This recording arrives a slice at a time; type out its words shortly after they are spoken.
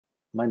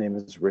My name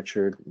is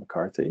Richard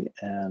McCarthy,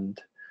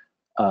 and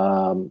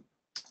I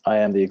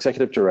am the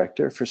Executive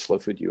Director for Slow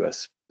Food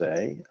USA.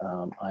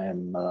 I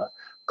am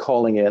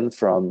calling in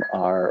from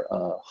our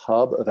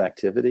hub of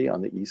activity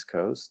on the East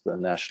Coast, the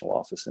national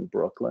office in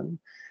Brooklyn.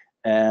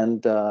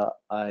 And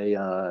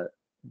I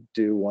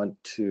do want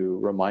to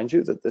remind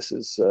you that this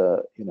is,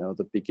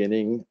 the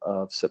beginning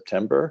of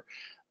September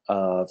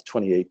of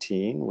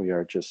 2018. We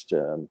are just,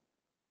 2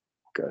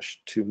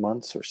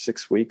 months or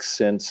 6 weeks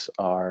since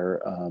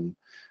our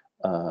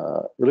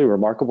really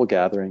remarkable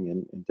gathering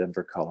in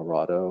Denver,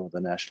 Colorado,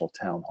 the National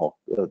Town Hall,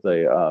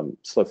 the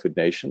Slow Food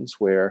Nations,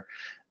 where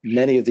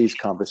many of these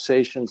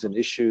conversations and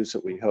issues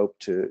that we hope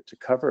to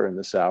cover in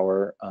this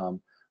hour,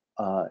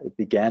 it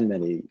began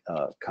many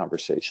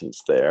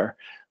conversations there.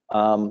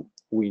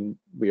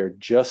 We are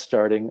just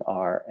starting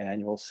our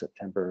annual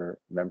September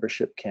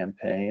membership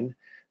campaign.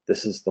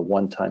 This is the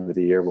one time of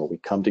the year where we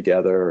come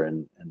together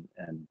and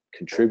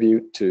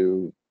contribute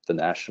to the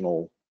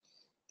national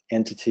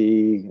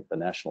entity, the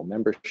national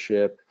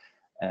membership,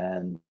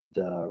 and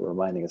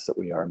reminding us that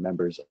we are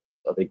members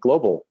of a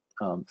global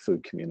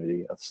food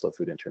community of Slow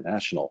Food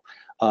International.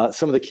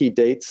 Some of the key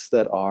dates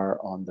that are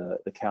on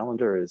the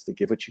calendar is the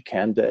Give What You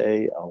Can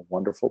Day, a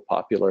wonderful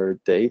popular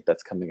date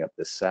that's coming up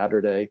this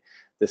Saturday.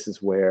 This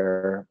is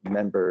where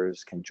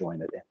members can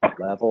join at any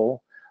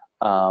level.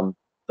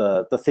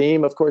 The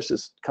theme, of course,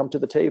 is come to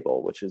the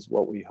table, which is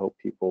what we hope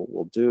people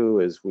will do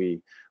as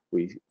we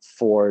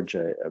forge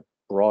a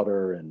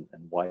broader and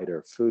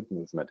wider food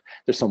movement.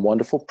 There's some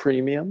wonderful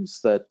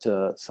premiums that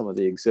some of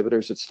the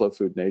exhibitors at Slow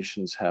Food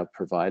Nations have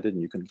provided,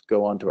 and you can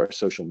go onto our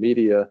social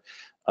media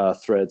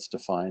threads to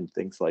find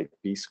things like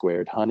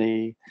B-squared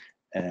honey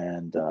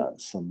and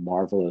some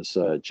marvelous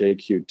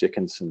J.Q.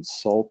 Dickinson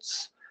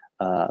salts.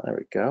 There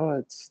we go.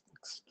 It's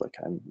like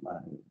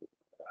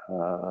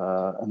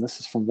and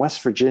this is from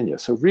West Virginia.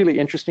 So really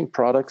interesting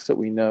products that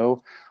we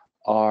know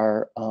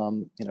are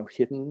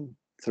hidden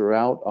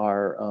throughout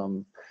our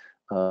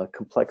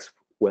complex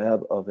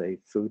web of a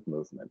food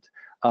movement.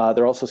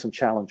 There are also some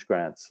challenge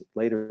grants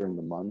later in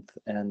the month,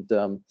 and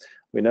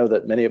we know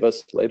that many of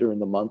us later in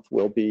the month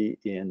will be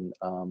in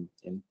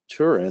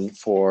Turin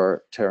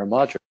for Terra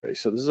Madre.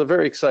 So this is a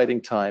very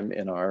exciting time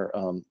in our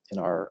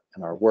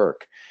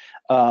work.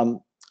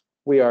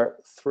 We are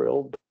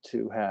thrilled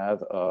to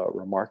have a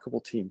remarkable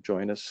team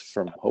join us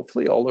from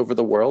hopefully all over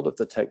the world if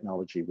the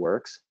technology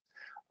works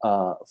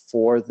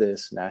for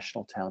this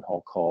National Town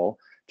Hall call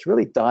to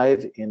really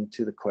dive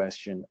into the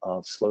question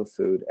of slow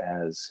food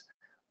as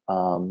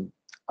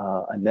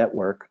a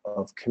network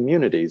of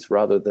communities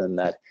rather than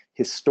that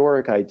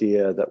historic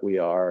idea that we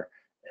are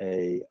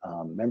a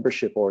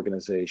membership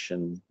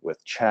organization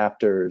with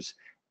chapters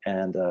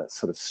and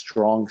sort of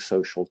strong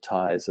social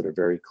ties that are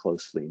very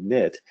closely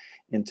knit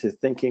into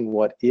thinking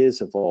what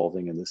is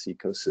evolving in this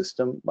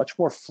ecosystem, much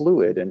more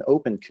fluid and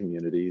open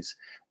communities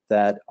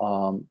that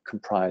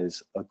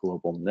comprise a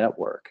global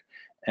network.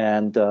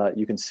 And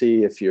you can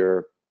see if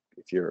you're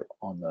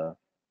on the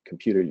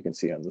computer, you can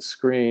see on the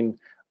screen,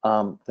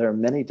 there are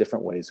many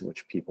different ways in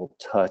which people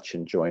touch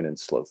and join in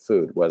slow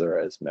food, whether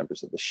as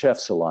members of the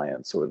Chefs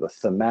Alliance or the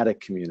thematic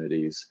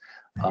communities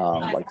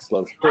like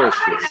Slow Fish.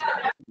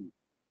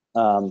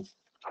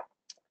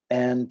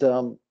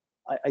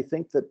 I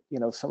think that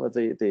some of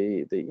the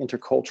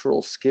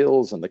intercultural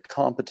skills and the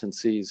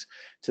competencies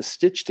to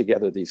stitch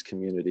together these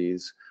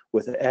communities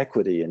with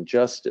equity and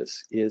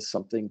justice is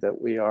something that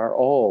we are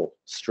all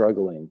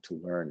struggling to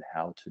learn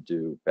how to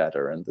do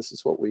better. And this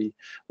is what we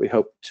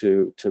hope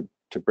to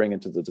bring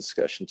into the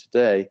discussion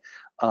today,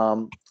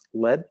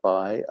 led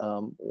by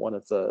one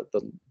of the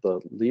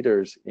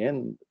leaders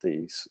in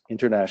the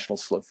international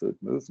slow food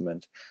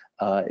movement,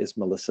 is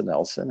Melissa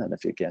Nelson. And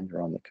if again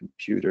you're on the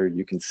computer,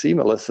 you can see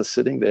Melissa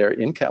sitting there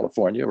in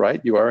California,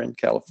 right? You are in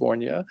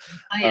California.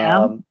 I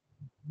am.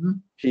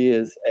 She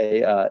is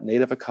a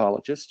native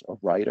ecologist, a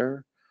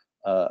writer,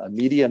 a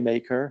media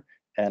maker,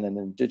 and an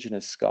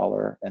Indigenous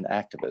scholar and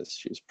activist.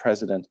 She's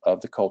president of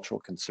the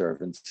Cultural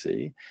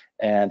Conservancy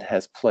and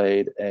has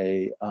played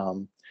a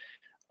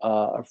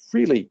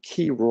really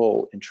key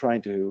role in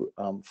trying to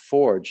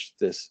forge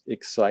this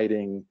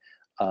exciting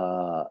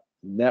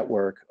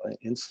network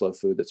in slow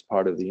food that's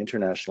part of the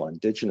International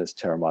Indigenous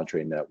Terra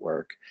Madre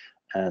Network,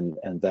 and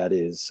that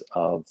is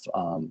of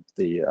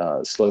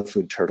the Slow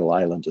Food Turtle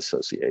Island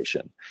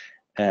Association.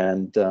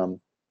 And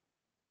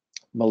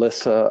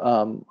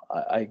Melissa,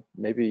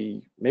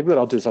 maybe what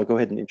I'll do is I'll go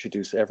ahead and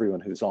introduce everyone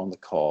who's on the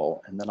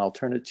call, and then I'll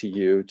turn it to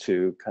you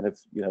to kind of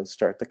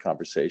start the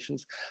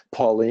conversations.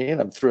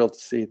 Pauline, I'm thrilled to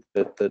see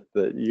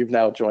that you've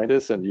now joined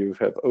us and you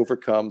have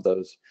overcome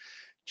those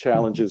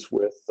challenges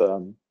with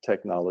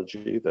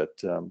technology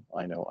that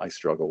I know I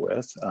struggle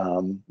with.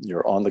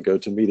 You're on the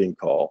GoToMeeting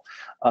call.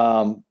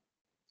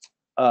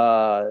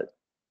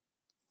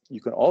 You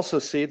can also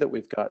see that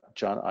we've got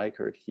John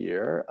Ikerd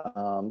here.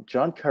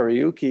 John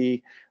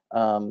Kariuki,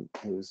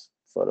 whose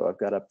photo I've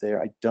got up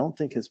there, I don't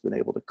think has been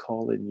able to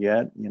call in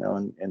yet,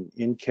 and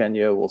in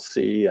Kenya, we'll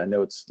see. I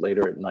know it's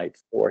later at night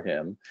for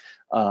him.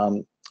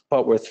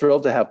 But we're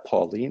thrilled to have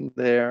Pauline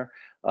there.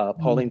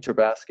 Pauline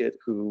Terbasket,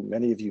 who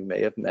many of you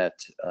may have met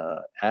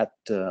at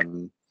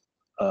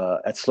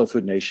Slow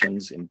Food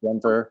Nations in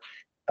Denver,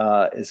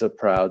 is a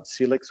proud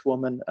Silix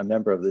woman, a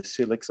member of the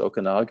Silix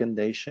Okanagan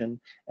Nation,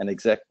 and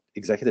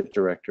executive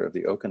director of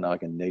the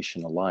Okanagan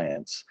Nation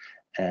Alliance.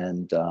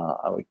 And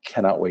I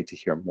cannot wait to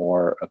hear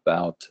more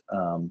about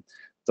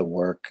the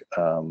work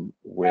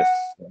with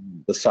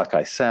the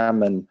sockeye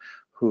salmon,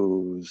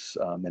 whose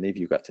many of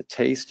you got to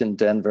taste in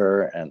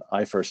Denver. And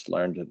I first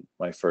learned in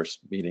my first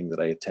meeting that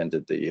I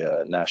attended,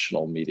 the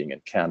national meeting in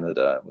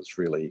Canada. I was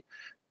really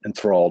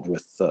enthralled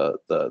with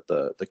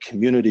the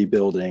community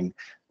building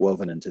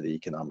woven into the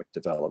economic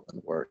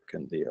development work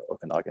in the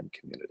Okanagan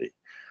community.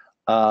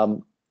 I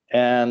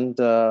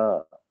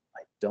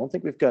don't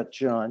think we've got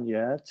John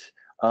yet,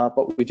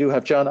 but we do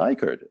have John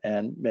Ikerd,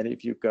 and many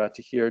of you got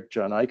to hear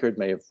John Ikerd,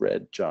 may have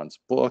read John's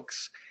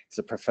books. He's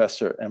a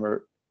professor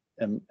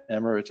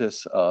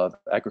emeritus of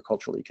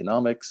agricultural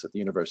economics at the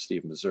University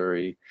of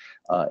Missouri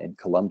in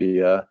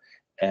Columbia,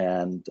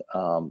 and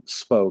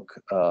spoke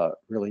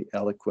really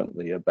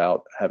eloquently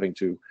about having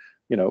to,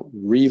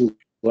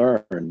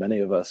 relearn, many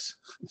of us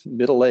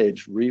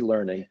middle-aged,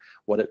 relearning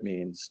what it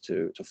means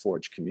to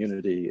forge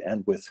community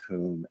and with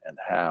whom and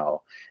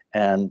how.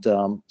 And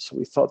so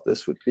we thought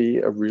this would be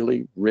a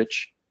really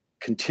rich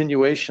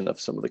continuation of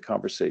some of the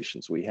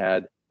conversations we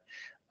had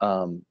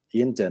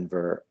in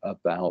Denver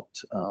about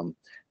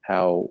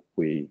how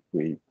we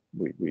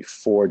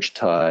forge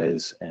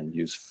ties and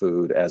use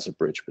food as a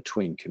bridge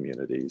between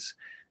communities.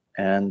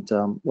 And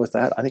with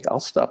that, I think I'll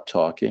stop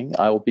talking.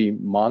 I will be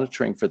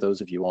monitoring, for those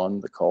of you on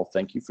the call,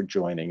 thank you for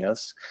joining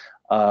us.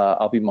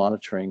 I'll be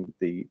monitoring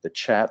the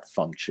chat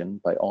function.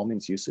 By all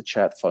means, use the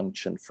chat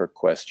function for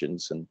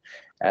questions. And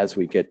as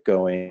we get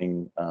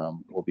going,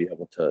 we'll be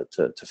able to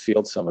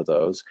field some of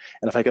those.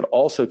 And if I could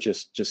also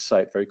just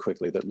cite very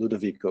quickly that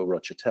Ludovico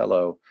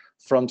Roccitello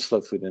from Slow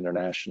Food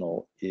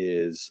International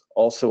is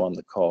also on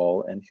the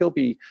call, and he'll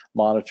be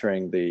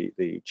monitoring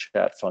the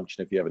chat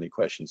function if you have any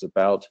questions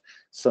about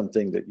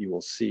something that you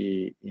will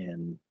see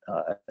in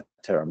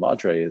Terra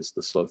Madre is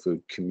the slow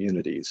food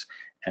communities,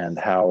 and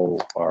how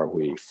are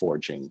we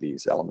forging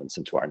these elements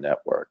into our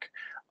network.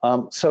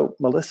 So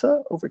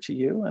Melissa, over to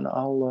you, and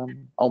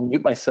I'll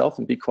mute myself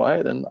and be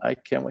quiet, and I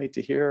can't wait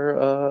to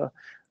hear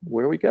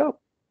where we go.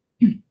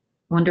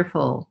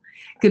 Wonderful.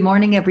 Good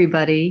morning,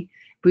 everybody.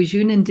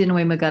 Bujun and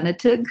Dinwe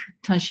Maganatug,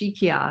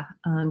 Tanshikia.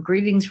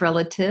 Greetings,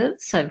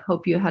 relatives. I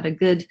hope you had a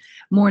good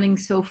morning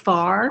so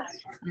far.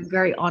 I'm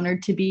very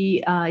honored to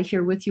be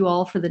here with you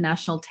all for the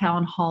National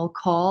Town Hall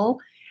call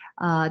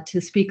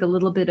to speak a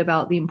little bit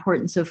about the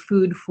importance of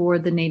food for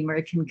the Native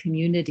American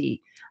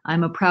community.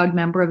 I'm a proud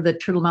member of the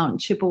Turtle Mountain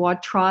Chippewa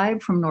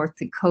tribe from North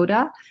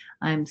Dakota.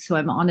 I'm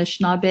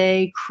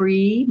Anishinaabe,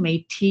 Cree,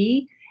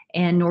 Métis,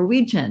 and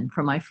Norwegian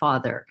from my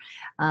father.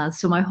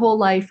 So my whole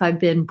life I've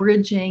been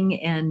bridging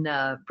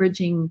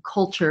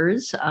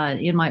cultures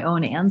in my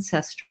own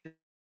ancestry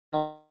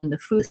in the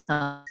food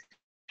science.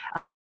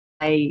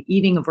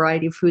 Eating a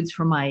variety of foods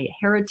from my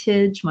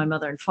heritage, my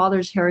mother and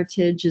father's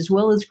heritage, as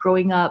well as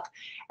growing up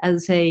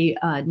as a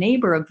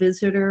neighbor, a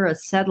visitor, a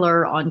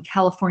settler on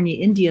California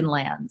Indian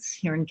lands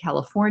here in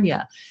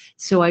California.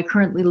 So I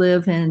currently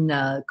live in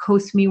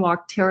Coast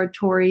Miwok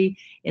territory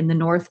in the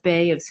North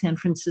Bay of San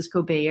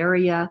Francisco Bay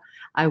Area.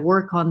 I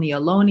work on the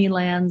Ohlone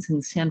lands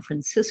in San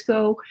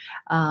Francisco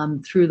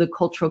through the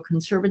Cultural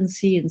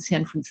Conservancy in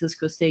San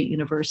Francisco State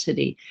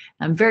University.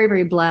 I'm very,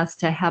 very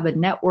blessed to have a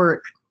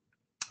network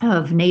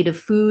of native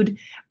food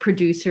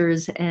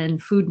producers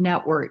and food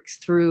networks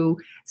through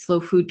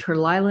Slow Food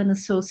Turtle Island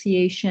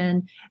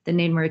Association, the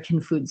Native American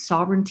Food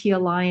Sovereignty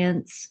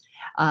Alliance,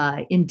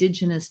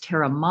 Indigenous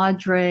Terra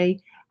Madre,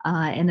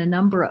 and a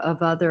number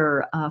of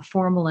other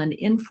formal and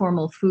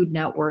informal food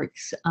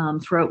networks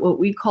throughout what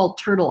we call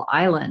Turtle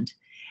Island.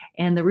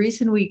 And the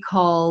reason we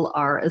call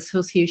our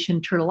association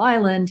Turtle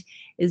Island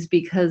is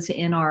because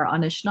in our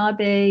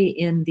Anishinaabe,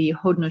 in the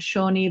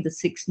Haudenosaunee, the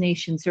Six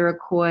Nations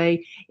Iroquois,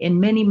 in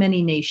many,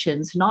 many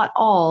nations, not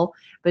all,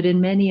 but in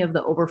many of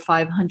the over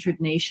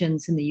 500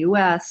 nations in the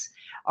US,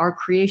 our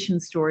creation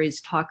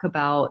stories talk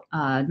about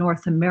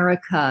North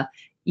America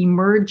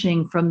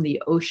emerging from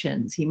the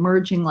oceans,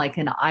 emerging like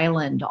an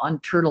island on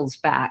turtle's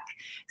back.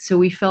 So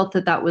we felt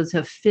that that was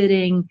a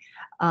fitting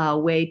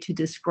way to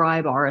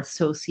describe our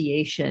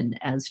association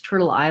as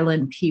Turtle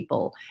Island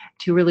people,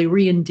 to really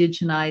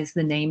re-indigenize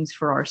the names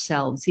for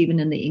ourselves, even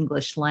in the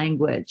English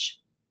language.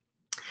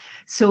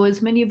 So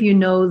as many of you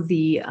know,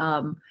 the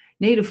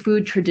native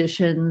food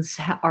traditions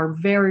are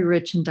very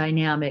rich and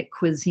dynamic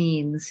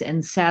cuisines,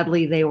 and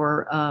sadly they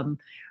were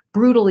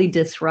brutally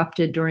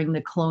disrupted during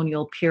the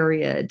colonial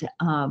period,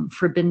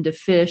 forbidden to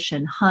fish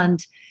and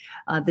hunt,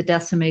 the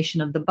decimation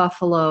of the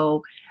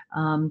buffalo,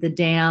 the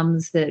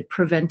dams that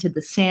prevented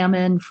the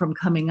salmon from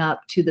coming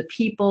up to the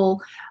people,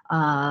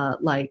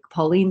 like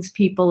Pauline's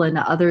people and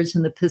others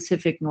in the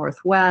Pacific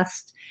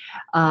Northwest,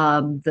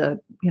 the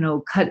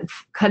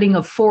cutting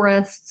of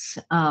forests.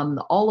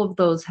 All of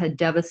those had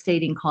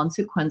devastating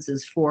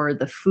consequences for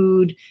the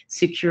food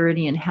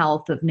security and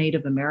health of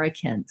Native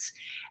Americans.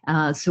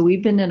 So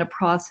we've been in a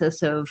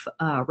process of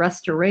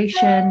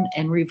restoration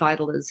and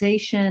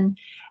revitalization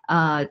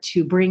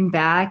to bring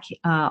back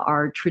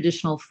our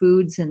traditional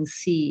foods and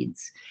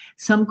seeds.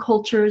 Some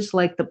cultures,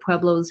 like the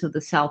Pueblos of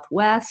the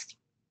Southwest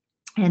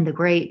and the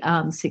great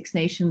Six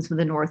Nations of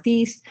the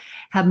Northeast,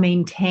 have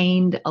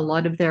maintained a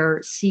lot of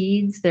their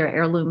seeds, their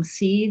heirloom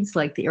seeds,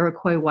 like the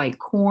Iroquois white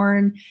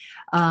corn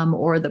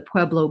or the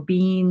Pueblo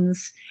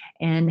beans,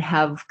 and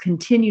have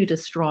continued a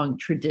strong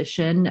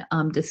tradition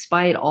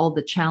despite all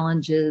the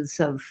challenges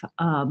of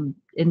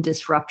and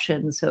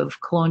disruptions of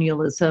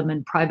colonialism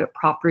and private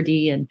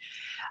property and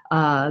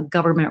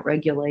government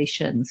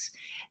regulations.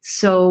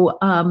 So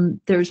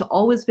there's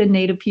always been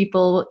Native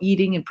people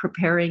eating and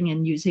preparing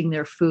and using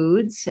their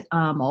foods,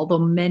 although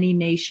many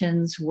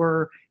nations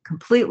were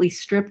completely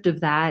stripped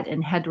of that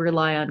and had to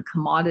rely on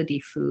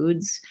commodity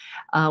foods,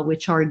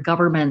 which are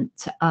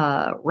government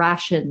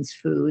rations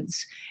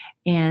foods.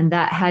 And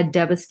that had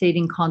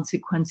devastating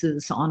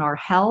consequences on our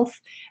health.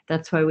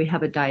 That's why we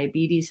have a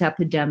diabetes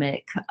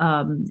epidemic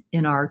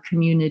in our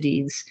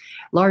communities,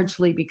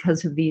 largely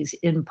because of these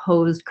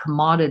imposed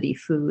commodity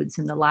foods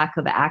and the lack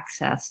of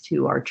access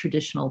to our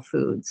traditional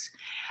foods.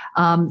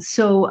 I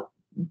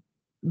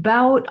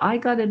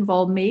got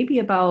involved maybe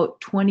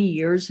about 20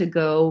 years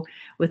ago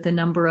with a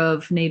number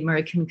of Native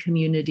American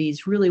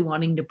communities really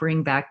wanting to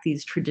bring back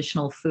these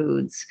traditional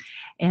foods.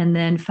 And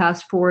then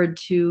fast forward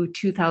to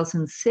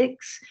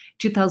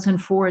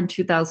 2004 and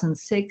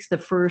 2006, the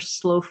first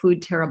Slow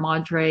Food Terra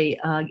Madre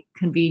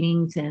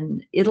convenings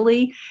in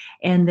Italy.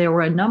 And there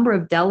were a number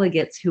of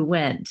delegates who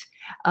went.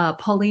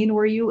 Pauline,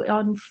 were you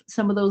on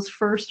some of those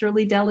first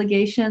early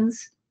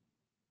delegations?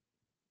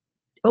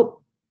 Oh.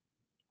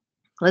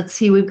 Let's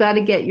see, we've got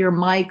to get your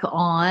mic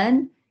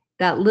on.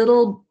 That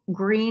little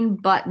green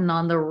button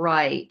on the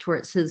right where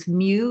it says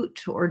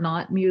mute or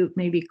not mute,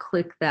 maybe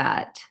click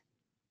that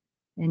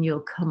and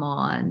you'll come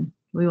on.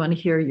 We want to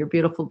hear your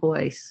beautiful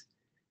voice.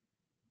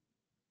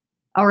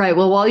 All right,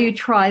 well, while you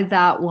try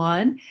that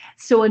one,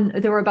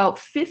 there were about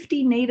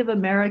 50 Native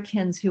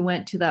Americans who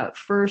went to that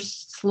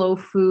first Slow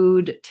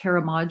Food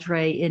Terra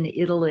Madre in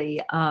Italy,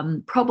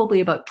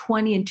 probably about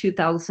 20 in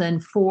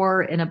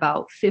 2004 and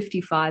about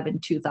 55 in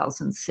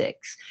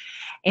 2006.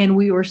 And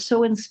we were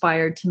so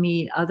inspired to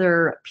meet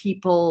other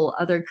people,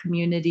 other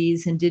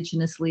communities,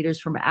 indigenous leaders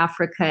from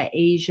Africa,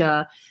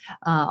 Asia,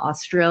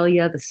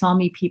 Australia, the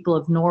Sami people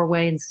of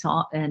Norway and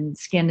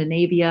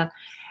Scandinavia,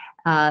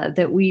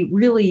 that we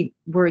really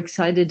were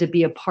excited to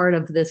be a part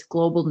of this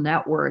global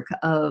network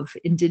of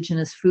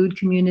indigenous food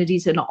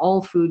communities and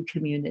all food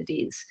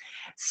communities.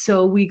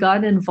 So we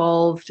got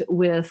involved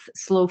with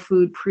slow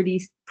food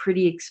pretty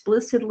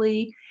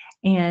explicitly,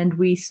 and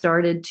we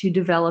started to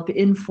develop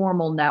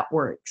informal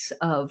networks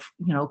of,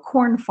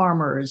 corn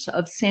farmers,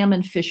 of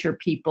salmon fisher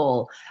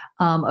people,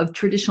 of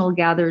traditional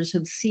gatherers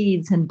of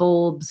seeds and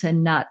bulbs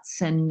and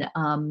nuts and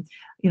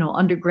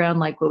underground,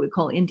 like what we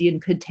call Indian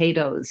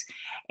potatoes,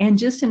 and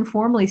just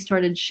informally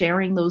started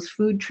sharing those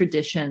food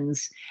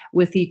traditions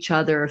with each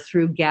other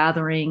through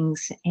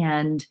gatherings.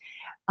 And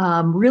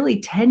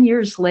really 10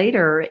 years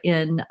later,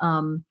 in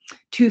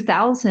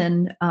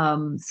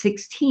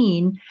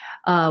 2016,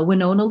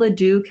 Winona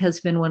LaDuke has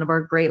been one of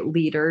our great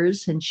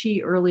leaders, and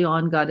she early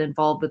on got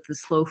involved with the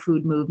slow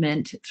food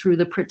movement through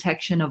the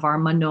protection of our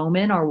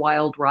monomen, our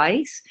wild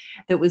rice,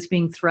 that was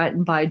being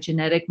threatened by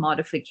genetic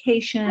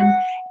modification,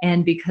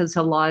 and because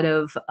a lot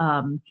of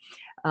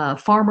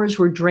farmers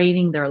were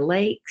draining their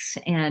lakes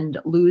and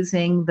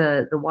losing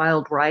the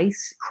wild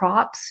rice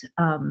crops.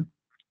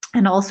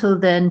 And also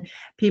then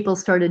people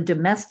started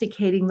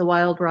domesticating the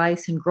wild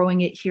rice and growing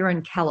it here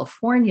in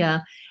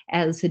California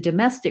as a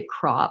domestic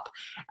crop.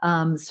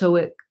 So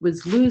it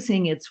was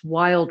losing its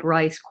wild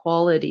rice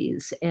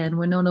qualities. And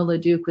Winona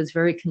LaDuke was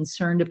very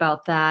concerned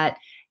about that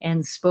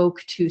and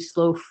spoke to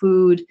Slow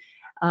Food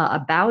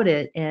about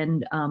it,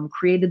 and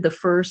created the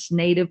first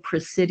native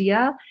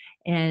Presidia.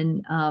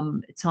 And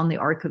it's on the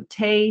Arc of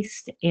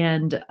Taste,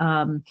 and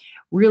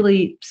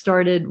really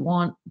started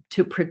want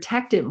to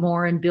protect it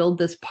more and build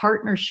this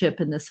partnership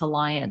and this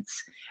alliance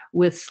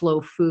with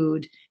Slow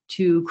Food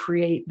to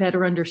create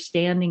better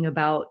understanding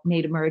about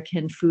Native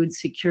American food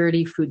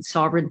security, food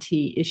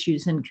sovereignty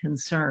issues and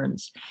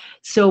concerns.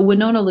 So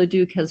Winona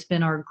LaDuke has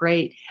been our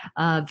great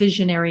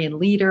visionary and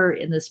leader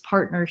in this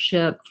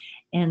partnership.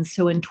 And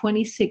so in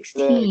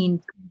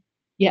 2016,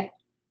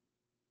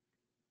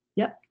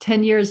 Yep.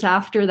 10 years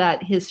after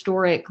that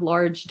historic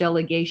large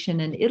delegation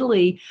in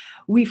Italy,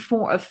 we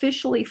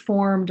officially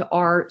formed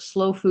our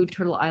Slow Food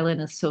Turtle Island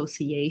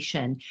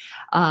Association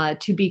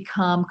to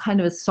become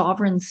kind of a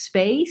sovereign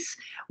space.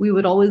 We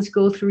would always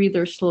go through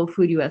either Slow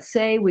Food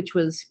USA, which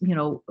was,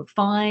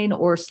 fine,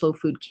 or Slow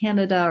Food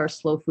Canada or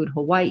Slow Food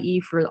Hawaii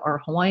for our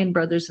Hawaiian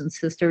brothers and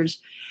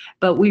sisters.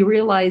 But we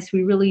realized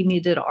we really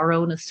needed our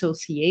own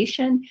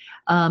association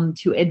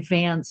to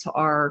advance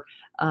our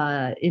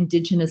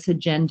indigenous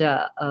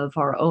agenda of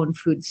our own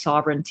food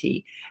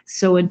sovereignty.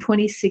 So in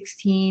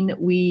 2016,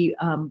 we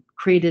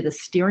created a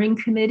steering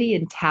committee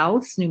in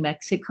Taos, New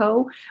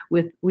Mexico.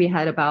 We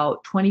had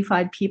about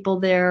 25 people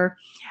there,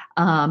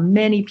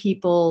 many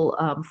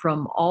people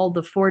from all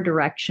the 4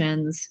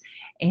 directions.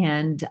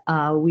 And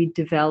we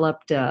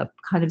developed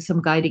kind of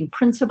some guiding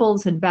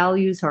principles and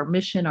values, our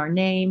mission, our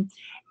name.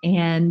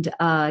 And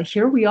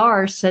here we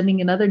are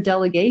sending another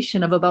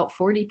delegation of about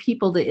 40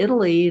 people to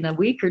Italy in a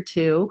week or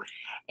 2.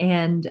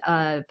 And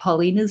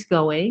Pauline is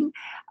going.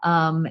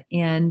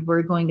 And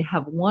we're going to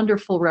have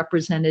wonderful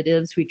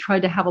representatives. We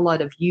tried to have a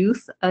lot of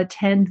youth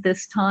attend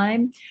this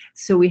time.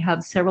 So we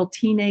have several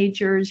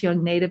teenagers,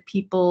 young Native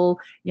people,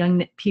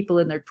 young people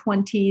in their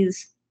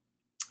 20s.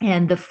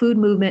 And the food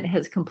movement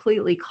has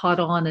completely caught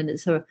on, and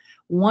it's a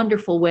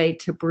wonderful way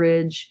to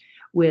bridge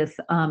with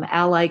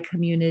ally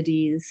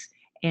communities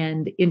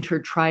and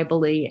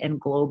intertribally and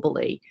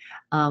globally.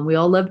 We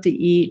all love to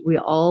eat. We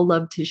all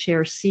love to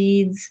share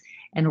seeds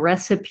and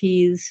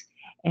recipes.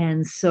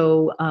 And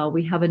so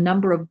we have a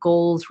number of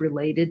goals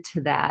related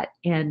to that.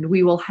 And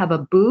we will have a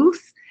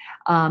booth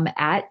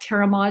at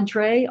Terra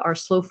Madre, our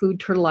Slow Food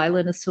Turtle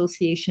Island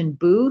Association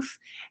booth.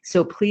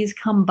 So please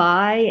come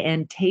by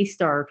and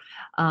taste our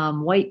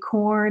white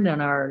corn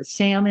and our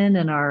salmon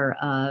and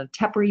our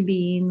tepary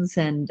beans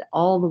and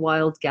all the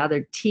wild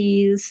gathered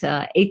teas,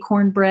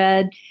 acorn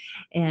bread.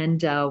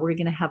 And we're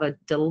going to have a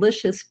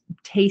delicious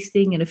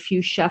tasting and a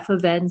few chef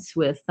events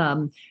with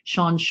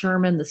Sean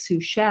Sherman, the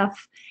sous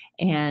chef,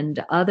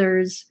 and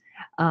others.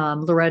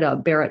 Loretta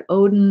Barrett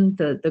Oden,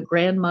 the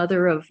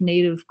grandmother of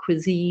Native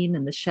cuisine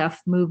and the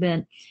chef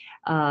movement,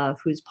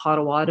 who's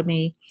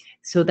Potawatomi.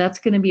 So that's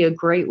going to be a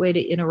great way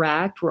to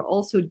interact. We're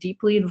also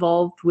deeply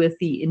involved with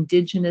the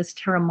Indigenous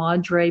Terra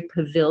Madre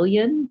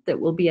Pavilion that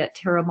will be at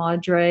Terra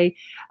Madre,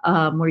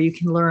 where you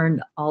can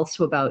learn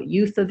also about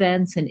youth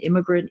events and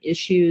immigrant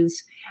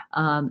issues.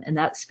 And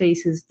that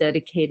space is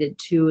dedicated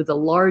to the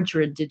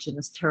larger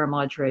Indigenous Terra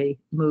Madre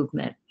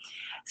movement.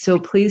 So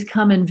please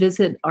come and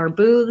visit our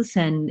booths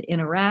and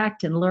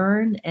interact and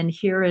learn. And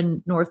here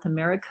in North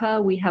America,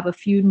 we have a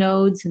few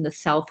nodes in the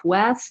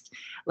Southwest.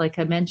 Like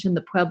I mentioned,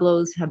 the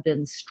Pueblos have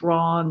been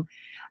strong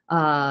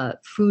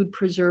food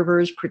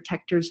preservers,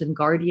 protectors, and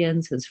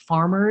guardians as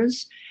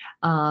farmers,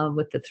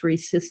 with the 3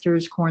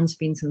 sisters, corns,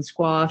 beans, and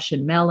squash,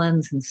 and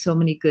melons, and so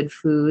many good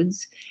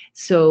foods.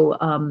 So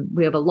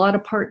we have a lot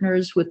of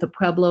partners with the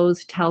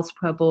Pueblos, Taos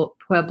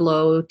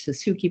Pueblo,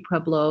 Tesuque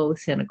Pueblo,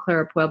 Santa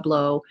Clara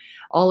Pueblo,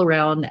 all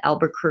around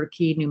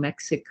Albuquerque, New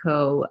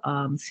Mexico,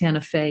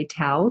 Santa Fe,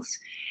 Taos.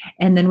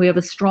 And then we have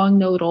a strong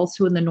node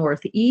also in the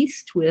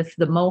Northeast with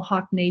the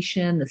Mohawk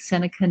Nation, the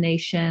Seneca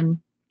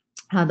Nation,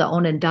 the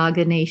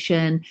Onondaga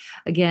Nation,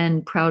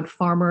 again, proud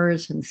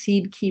farmers and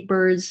seed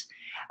keepers.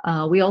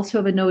 We also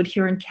have a node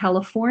here in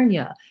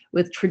California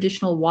with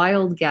traditional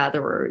wild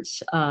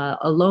gatherers,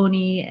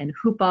 Ohlone and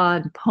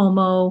Hupa and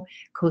Pomo,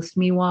 Coast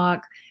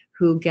Miwok,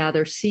 who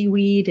gather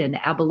seaweed and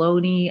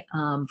abalone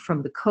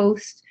from the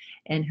coast,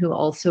 and who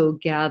also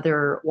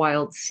gather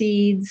wild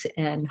seeds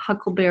and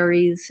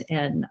huckleberries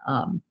and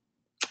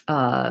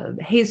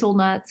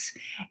hazelnuts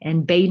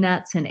and bay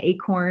nuts and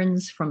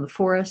acorns from the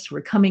forest.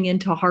 We're coming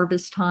into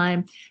harvest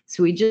time.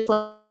 So we just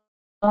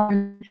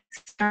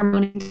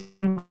ceremonies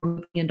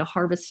moving into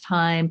harvest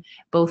time,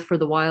 both for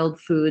the wild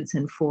foods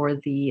and for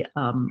the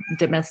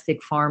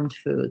domestic farmed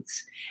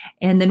foods.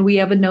 And then we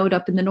have a node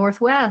up in the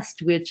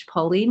Northwest, which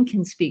Pauline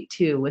can speak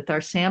to, with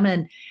our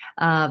salmon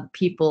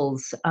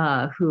peoples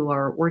who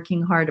are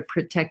working hard to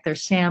protect their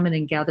salmon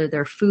and gather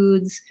their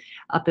foods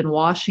up in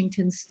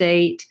Washington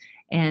State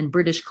and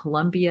British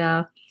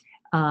Columbia.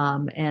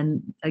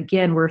 And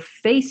again, we're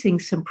facing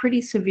some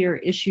pretty severe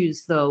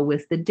issues, though,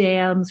 with the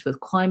dams, with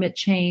climate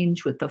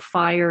change, with the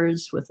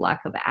fires, with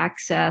lack of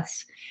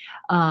access.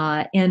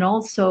 And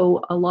also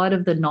a lot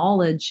of the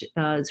knowledge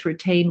is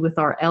retained with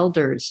our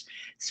elders.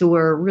 So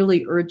we're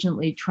really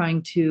urgently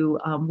trying to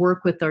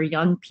work with our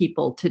young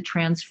people to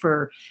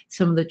transfer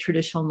some of the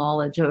traditional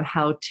knowledge of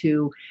how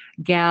to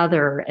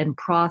gather and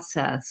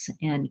process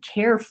and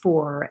care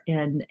for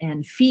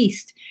and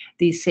feast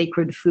these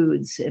sacred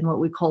foods and what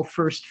we call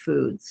first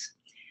foods.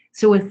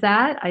 So with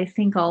that, I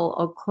think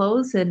I'll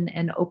close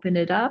and open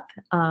it up.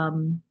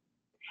 And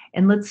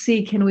let's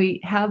see, can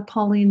we have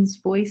Pauline's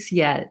voice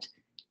yet?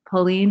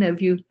 Pauline,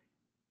 have you,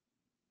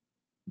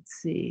 let's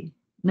see.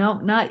 No,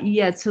 not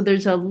yet. So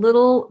there's a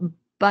little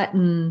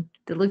button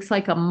that looks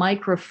like a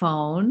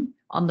microphone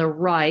on the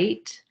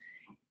right.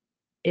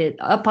 It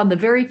up on the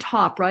very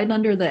top, right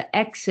under the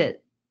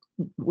exit,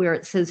 where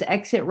it says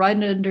exit, right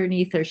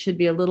underneath there should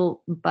be a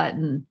little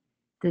button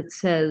that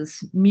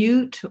says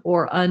mute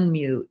or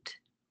unmute.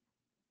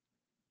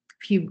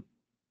 If you,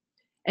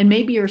 and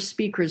maybe your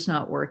speaker's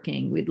not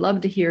working. We'd love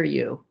to hear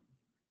you.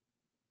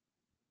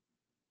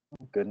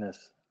 Oh,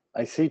 goodness.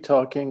 I see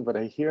talking, but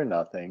I hear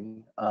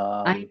nothing.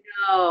 I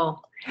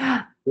know.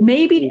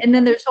 Maybe, and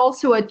then there's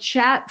also a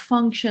chat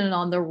function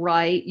on the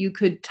right. You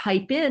could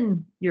type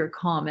in your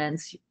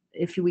comments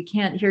if we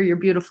can't hear your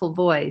beautiful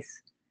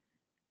voice.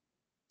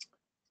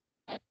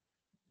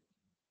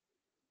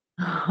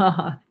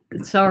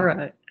 It's all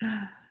right.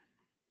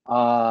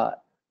 Uh,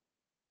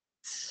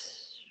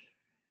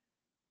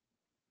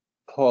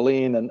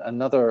 Pauline,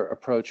 another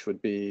approach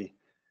would be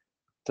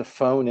to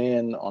phone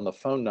in on the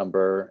phone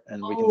number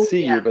and we can Oh,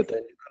 see you, yes. but then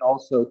you can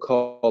also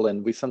call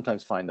in. We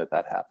sometimes find that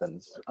that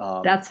happens. That's a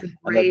And that's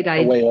great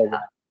a way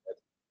idea.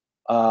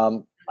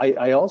 around.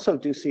 I also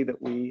do see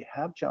that we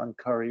have John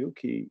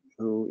Kariuki,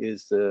 who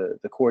is the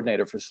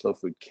coordinator for Slow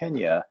Food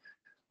Kenya,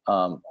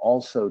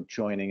 also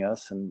joining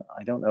us. And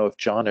I don't know if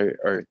John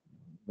or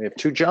we have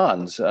two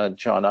Johns,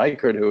 John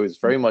Ikerd, who is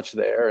very much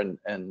there,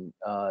 and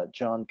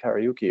John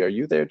Kariuki. Are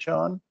you there,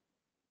 John?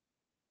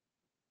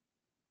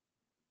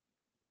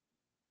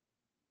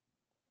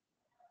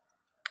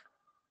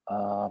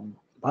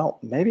 Well,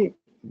 maybe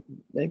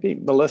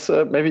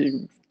Melissa, maybe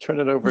you turn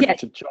it over Yeah.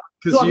 to John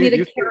You because want me to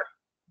you carry?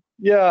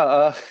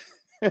 yeah.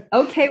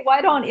 Okay,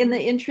 why don't, in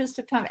the interest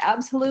of time,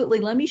 absolutely.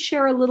 Let me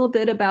share a little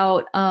bit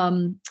about,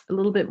 a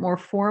little bit more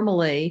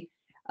formally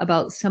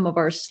about some of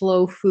our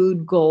slow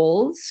food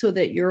goals so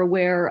that you're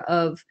aware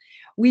of.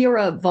 We are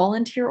a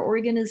volunteer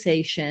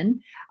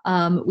organization.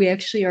 We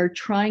actually are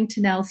trying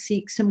to now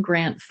seek some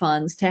grant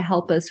funds to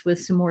help us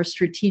with some more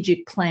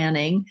strategic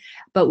planning,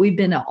 but we've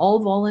been an all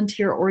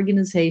volunteer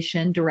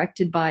organization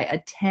directed by a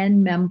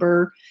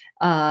 10-member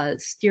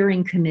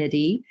steering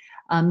committee.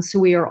 So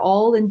we are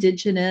all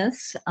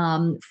indigenous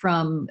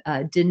from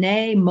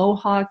Dene,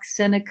 Mohawk,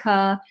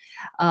 Seneca,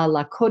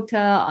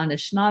 Lakota,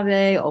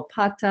 Anishinaabe,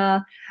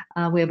 Opata.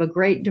 We have a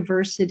great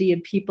diversity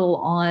of people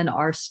on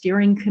our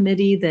steering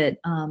committee that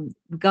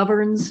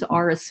governs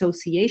our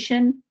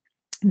association.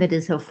 That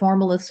is a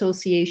formal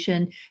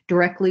association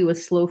directly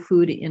with Slow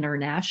Food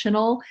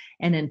International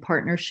and in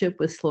partnership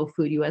with Slow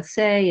Food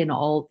USA and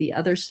all the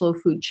other slow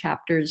food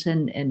chapters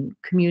and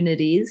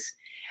communities.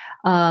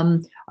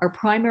 Our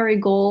primary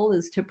goal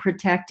is to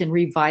protect and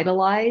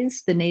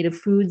revitalize the native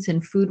foods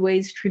and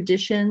foodways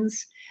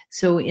traditions.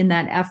 So in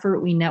that effort,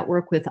 we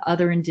network with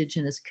other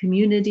Indigenous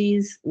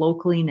communities,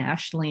 locally,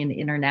 nationally, and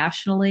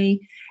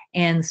internationally,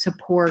 and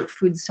support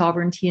food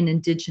sovereignty and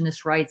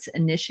Indigenous rights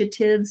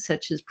initiatives,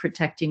 such as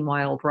protecting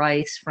wild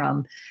rice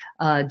from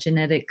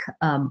genetic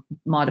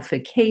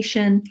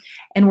modification.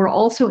 And we're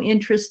also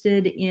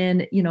interested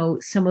in,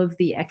 some of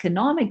the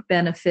economic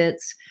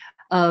benefits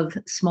of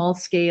small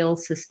scale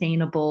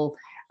sustainable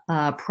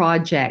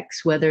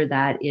projects, whether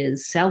that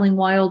is selling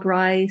wild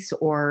rice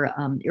or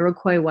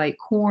Iroquois white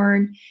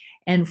corn.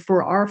 And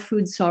for our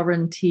food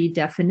sovereignty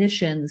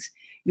definitions,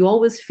 you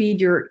always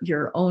feed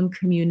your own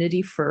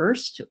community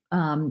first.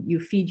 You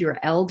feed your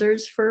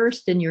elders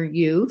first and your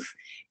youth,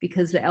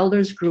 because the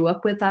elders grew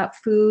up with that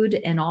food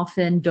and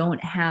often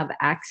don't have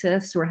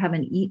access or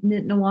haven't eaten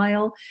it in a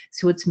while.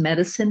 So it's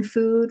medicine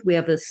food. We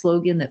have a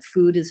slogan that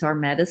food is our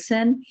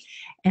medicine.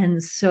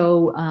 And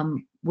so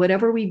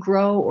whatever we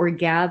grow or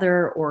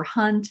gather or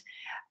hunt,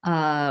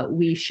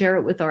 we share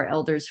it with our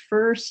elders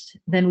first,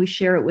 then we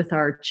share it with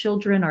our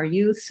children, our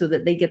youth, so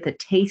that they get the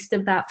taste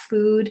of that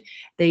food.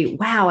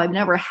 Wow, I've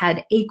never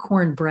had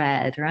acorn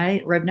bread,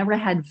 right? Or I've never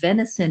had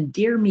venison,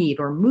 deer meat,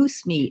 or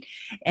moose meat.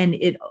 And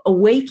it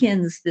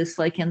awakens this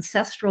like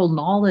ancestral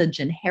knowledge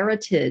and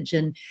heritage.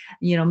 And,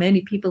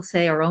 many people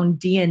say our own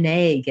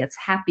DNA gets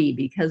happy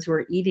because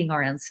we're eating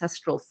our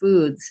ancestral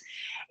foods.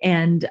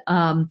 And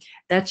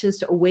that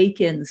just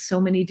awakens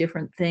so many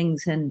different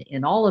things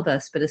in all of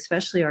us, but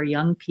especially our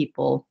young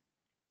people.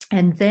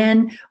 And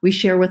then we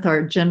share with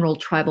our general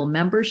tribal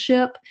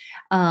membership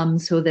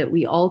so that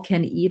we all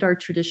can eat our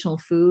traditional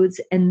foods.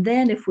 And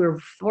then if we're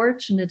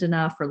fortunate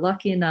enough or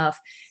lucky enough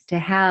to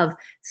have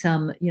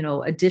some,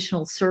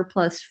 additional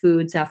surplus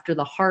foods after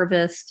the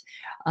harvest,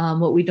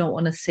 what we don't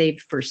want to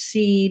save for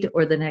seed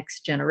or the next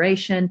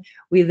generation,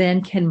 we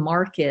then can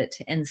market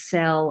and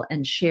sell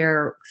and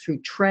share through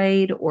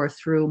trade or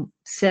through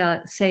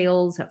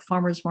sales at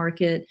farmers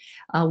market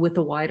with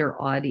a wider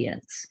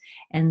audience.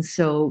 And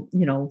so,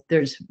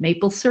 there's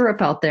maple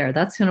syrup out there.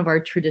 That's one of our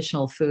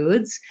traditional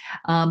foods.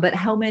 But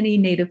how many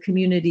Native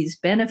communities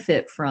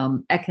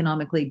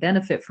economically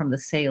benefit from the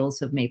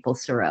sales of maple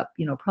syrup?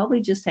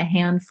 Probably just a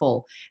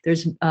handful.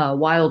 There's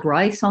wild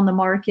rice on the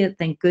market,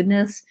 thank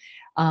goodness.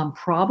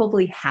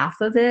 Probably half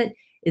of it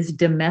is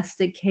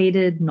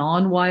domesticated,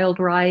 non-wild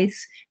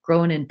rice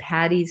grown in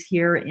paddies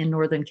here in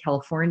Northern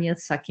California,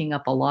 sucking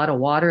up a lot of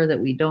water that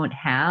we don't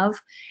have.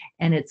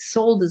 And it's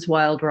sold as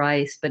wild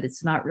rice, but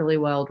it's not really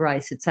wild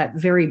rice. It's that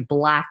very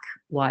black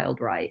wild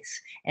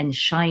rice and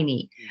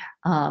shiny.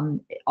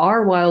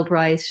 Our wild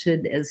rice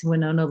should, as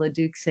Winona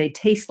LaDuke say,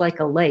 taste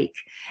like a lake.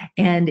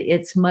 And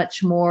it's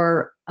much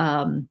more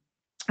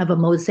of a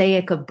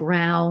mosaic of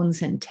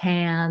browns and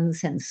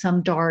tans and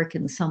some dark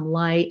and some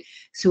light.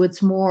 So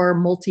it's more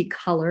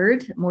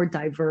multicolored, more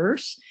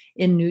diverse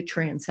in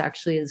nutrients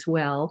actually as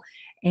well.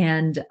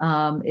 And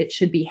it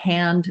should be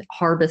hand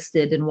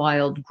harvested and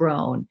wild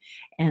grown.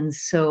 And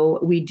so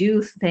we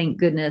do, thank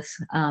goodness,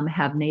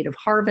 have Native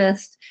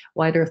Harvest,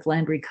 White Earth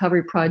Land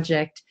Recovery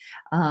Project,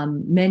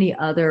 many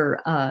other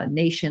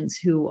nations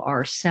who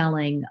are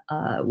selling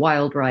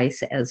wild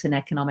rice as an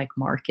economic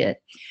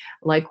market.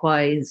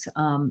 Likewise,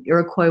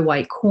 Iroquois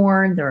white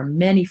corn, there are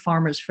many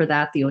farmers for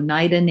that. The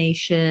Oneida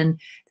Nation,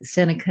 the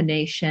Seneca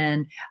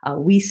Nation.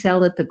 We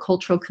sell at the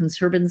Cultural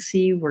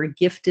Conservancy. We're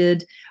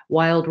gifted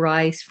wild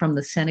rice from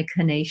the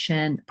Seneca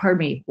Nation,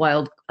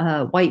 wild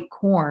white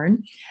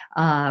corn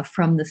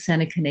from the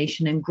Seneca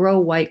Nation, and grow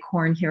white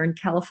corn here in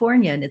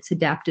California. And it's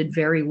adapted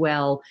very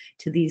well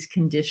to these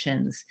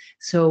conditions.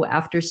 So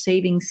after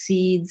saving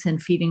seeds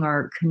and feeding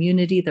our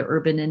community, the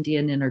urban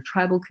Indian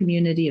intertribal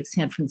community of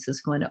San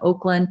Francisco and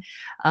Oakland,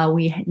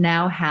 we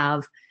now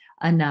have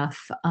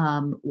enough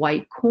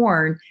white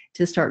corn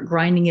to start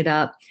grinding it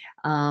up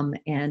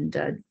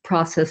and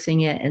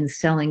processing it and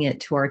selling it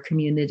to our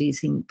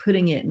communities and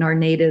putting it in our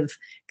native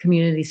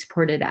community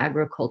supported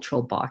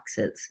agricultural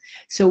boxes.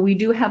 So we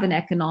do have an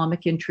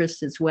economic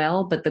interest as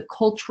well, but the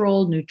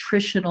cultural,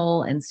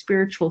 nutritional, and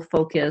spiritual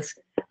focus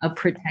of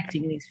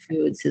protecting these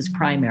foods is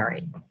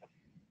primary.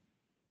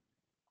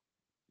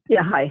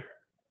 Yeah, hi.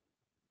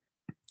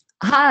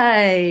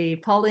 Hi,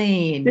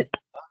 Pauline.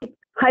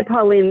 Hi,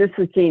 Pauline. This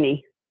is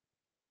Jeannie.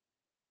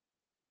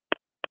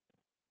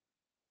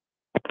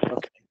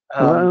 Okay.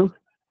 Hello.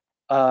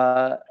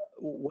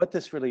 What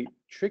this really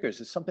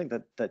triggers is something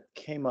that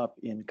came up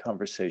in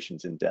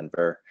conversations in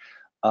Denver.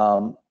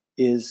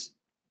 Is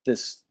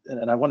this,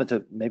 and I wanted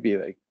to maybe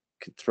I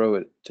could throw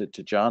it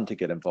to John to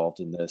get involved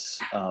in this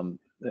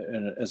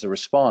as a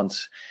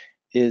response.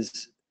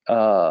 Is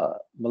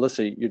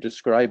Melissa, you're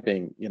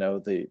describing,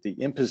 the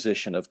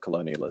imposition of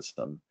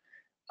colonialism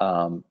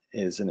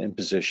is an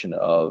imposition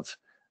of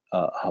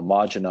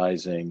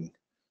homogenizing,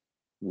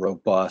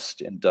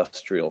 robust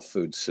industrial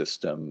food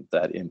system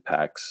that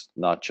impacts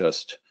not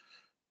just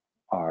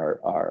our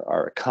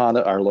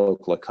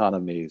local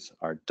economies,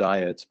 our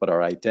diets, but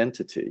our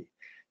identity.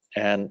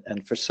 And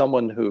for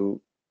someone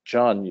who,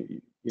 John,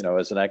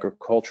 as an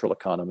agricultural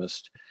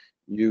economist,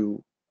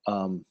 you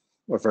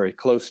were very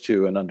close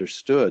to and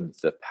understood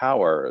the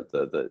power,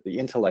 the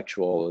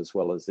intellectual as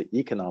well as the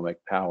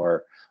economic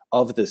power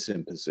of this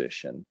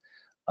imposition.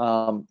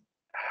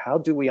 How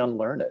do we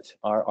unlearn it?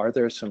 Are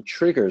there some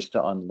triggers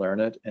to unlearn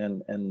it?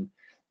 And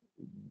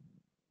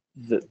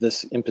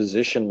this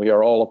imposition we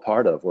are all a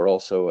part of, we're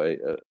also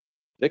a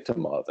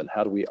victim of, and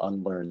how do we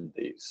unlearn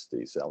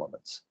these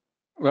elements?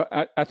 Well,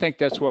 I think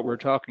that's what we're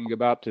talking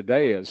about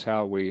today, is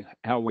how we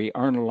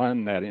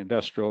unlearn that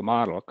industrial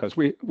model, because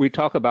we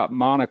talk about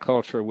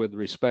monoculture with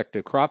respect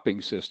to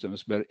cropping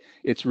systems, but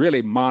it's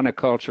really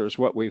monoculture is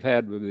what we've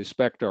had with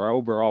respect to our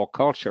overall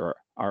culture,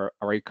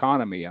 our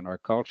economy and our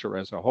culture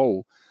as a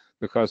whole,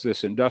 because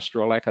this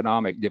industrial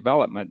economic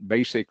development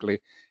basically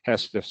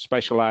has to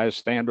specialize,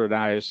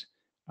 standardize,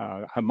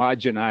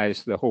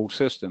 homogenize the whole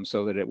system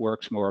so that it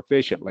works more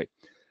efficiently.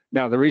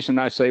 Now, the reason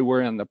I say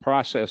we're in the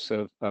process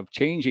of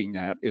changing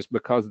that is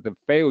because the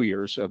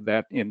failures of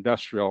that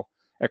industrial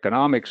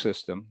economic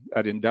system,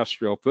 that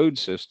industrial food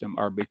system,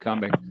 are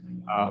becoming,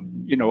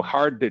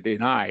 hard to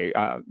deny.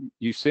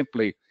 You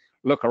simply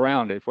look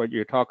around at what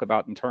you talk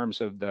about in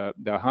terms of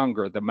the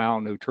hunger, the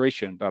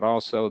malnutrition, but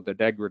also the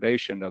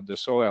degradation of the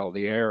soil,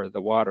 the air, the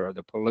water,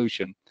 the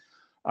pollution,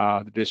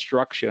 the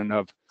destruction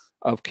of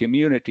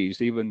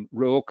communities, even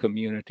rural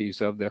communities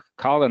of the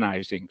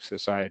colonizing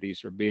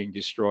societies are being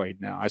destroyed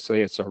now. I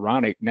say it's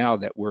ironic now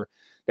that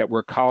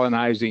we're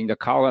colonizing the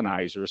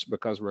colonizers,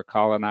 because we're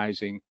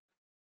colonizing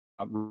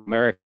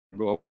American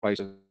rural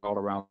places all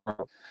around the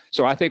world.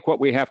 So I think what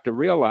we have to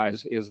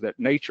realize is that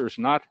nature's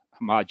not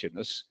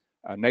homogeneous.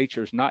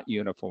 Nature's not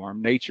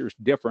uniform. Nature's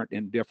different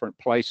in different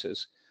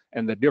places.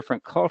 And the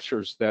different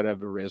cultures that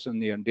have arisen,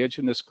 the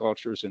indigenous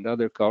cultures and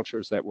other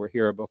cultures that were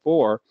here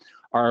before,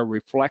 are a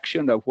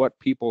reflection of what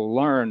people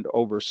learned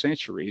over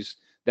centuries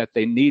that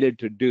they needed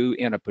to do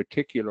in a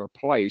particular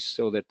place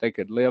so that they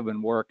could live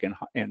and work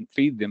and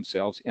feed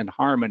themselves in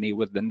harmony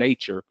with the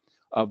nature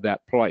of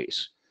that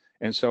place.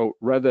 And so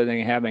rather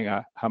than having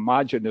a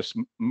homogeneous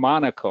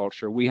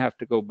monoculture, we have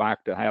to go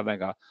back to having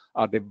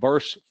a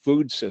diverse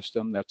food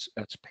system that's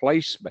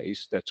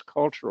place-based, that's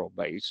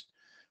cultural-based,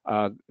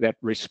 that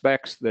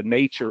respects the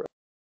nature of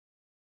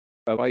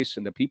the place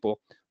and the people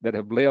that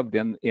have lived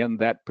in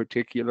that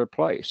particular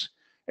place.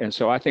 And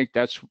so I think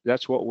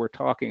that's what we're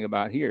talking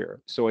about here.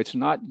 So it's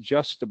not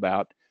just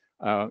about,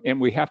 and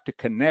we have to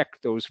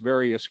connect those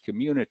various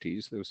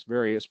communities, those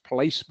various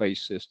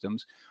place-based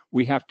systems.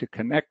 We have to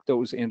connect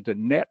those into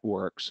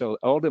networks. So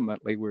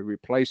ultimately we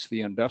replace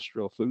the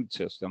industrial food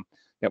system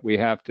that we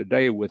have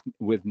today with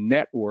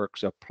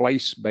networks of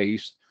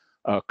place-based,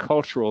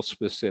 cultural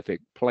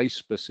specific, place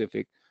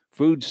specific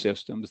food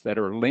systems that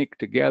are linked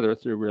together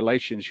through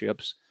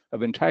relationships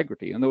of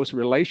integrity. And those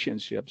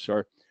relationships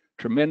are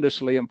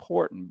tremendously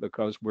important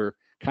because we're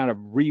kind of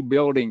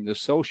rebuilding the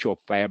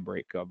social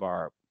fabric of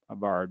our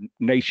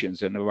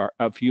nations and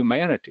of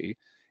humanity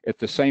at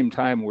the same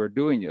time we're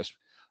doing this.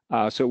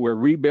 So we're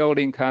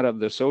rebuilding kind of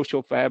the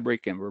social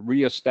fabric, and we're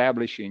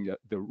reestablishing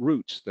the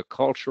roots, the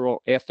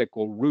cultural,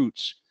 ethical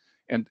roots.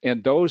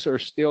 And those are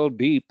still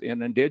deep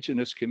in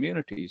indigenous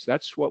communities.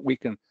 That's what we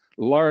can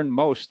learn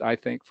most, I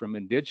think, from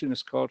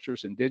indigenous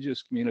cultures,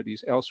 indigenous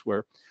communities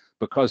elsewhere,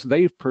 because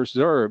they've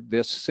preserved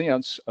this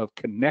sense of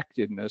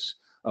connectedness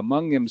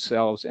among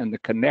themselves and the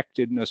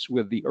connectedness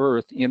with the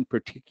earth in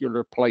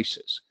particular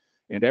places.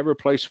 In every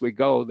place we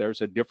go,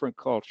 there's a different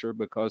culture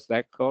because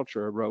that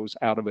culture arose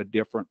out of a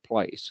different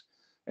place.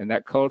 And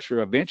that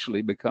culture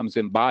eventually becomes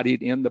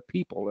embodied in the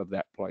people of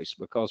that place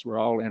because we're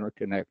all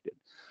interconnected.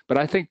 But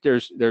I think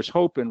there's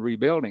hope in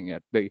rebuilding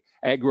it. The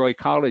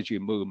agroecology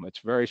movement's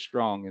very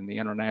strong in the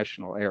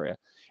international area.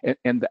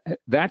 And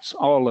that's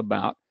all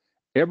about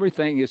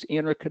everything is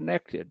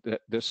interconnected.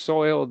 The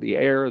soil, the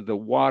air, the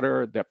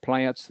water, the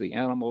plants, the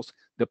animals,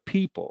 the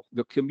people,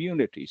 the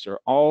communities are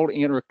all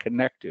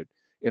interconnected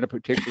in a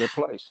particular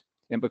place.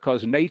 And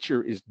because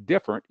nature is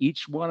different,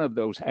 each one of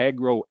those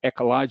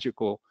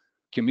agroecological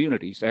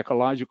communities,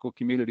 ecological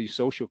communities,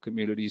 social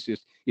communities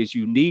is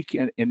unique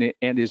and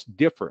is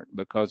different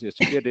because it's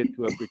fitted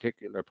to a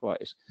particular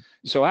place.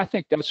 So I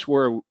think that's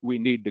where we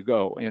need to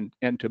go.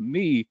 And to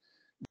me,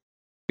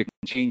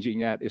 changing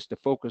that is to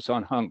focus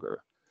on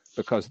hunger,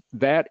 because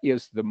that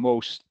is the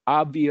most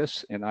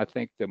obvious and I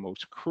think the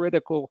most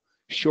critical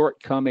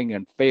shortcoming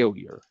and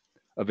failure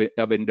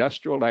of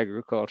industrial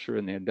agriculture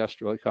and the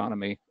industrial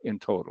economy in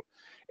total.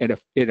 And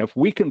if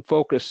we can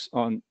focus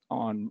on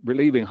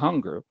relieving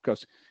hunger,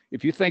 because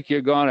if you think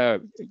you're going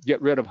to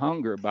get rid of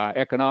hunger by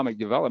economic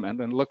development,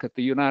 then look at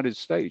the United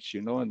States.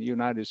 You know, in the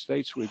United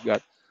States, we've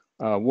got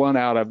 1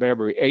 out of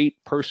every 8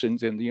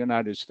 persons in the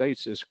United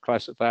States is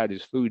classified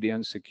as food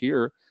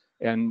insecure,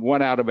 and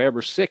 1 out of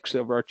every 6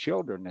 of our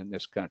children in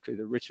this country,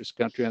 the richest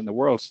country in the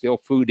world, still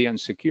food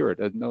insecure,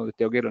 doesn't know that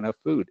they'll get enough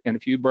food. And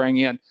if you bring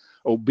in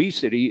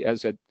obesity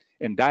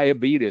and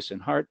diabetes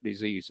and heart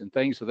disease and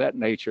things of that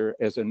nature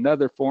as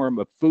another form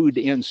of food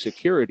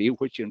insecurity,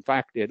 which in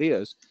fact it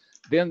is,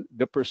 then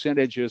the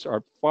percentages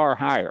are far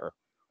higher.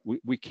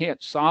 We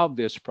can't solve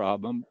this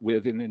problem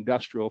with an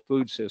industrial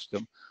food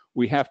system.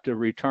 We have to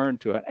return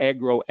to an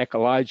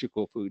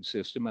agroecological food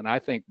system, and I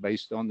think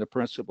based on the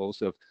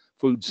principles of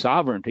food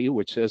sovereignty,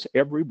 which says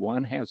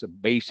everyone has a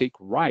basic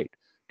right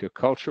to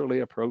culturally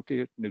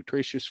appropriate,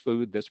 nutritious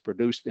food that's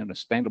produced in a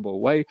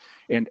sustainable way,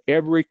 and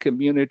every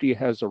community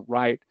has a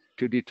right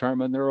to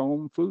determine their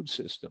own food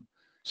system.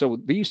 So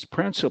these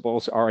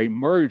principles are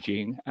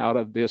emerging out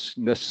of this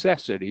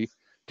necessity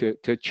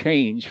to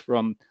change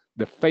from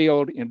the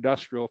failed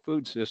industrial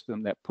food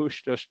system that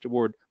pushed us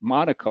toward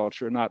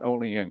monoculture, not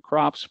only in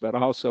crops, but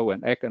also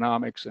in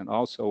economics and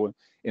also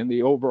in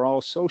the overall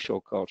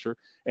social culture.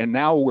 And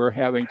now we're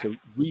having to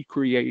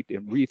recreate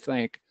and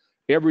rethink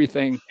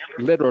everything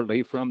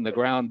literally from the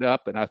ground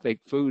up. And I think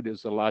food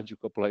is the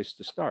logical place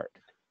to start.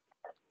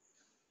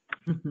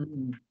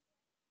 Mm-hmm.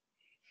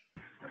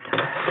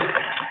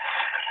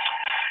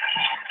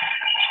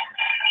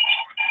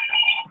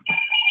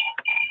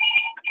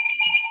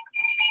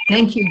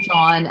 Thank you,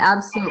 John.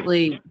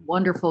 Absolutely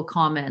wonderful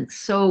comments.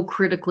 So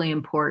critically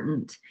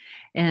important.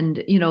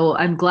 And, you know,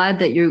 I'm glad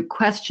that you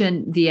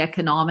questioned the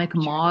economic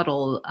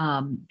model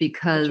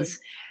because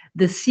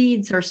the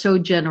seeds are so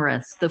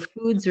generous. The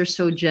foods are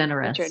so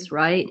generous,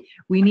 right?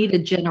 We need a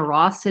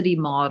generosity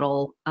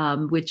model,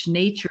 which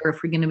nature,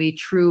 if we're going to be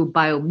true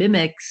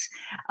biomimics,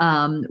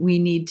 we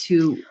need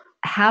to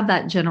have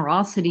that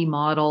generosity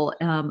model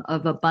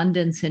of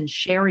abundance and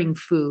sharing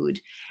food.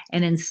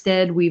 And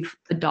instead we've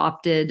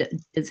adopted,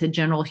 as a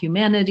general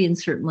humanity and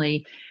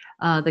certainly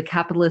the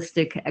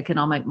capitalistic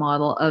economic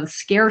model of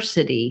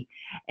scarcity,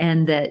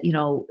 and that, you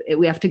know,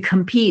 we have to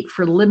compete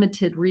for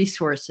limited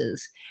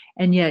resources.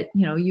 And yet,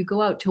 you know, you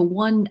go out to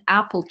one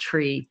apple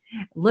tree,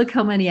 look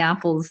how many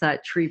apples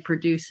that tree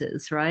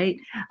produces, right?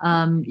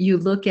 You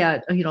look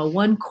at, you know,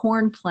 one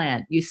corn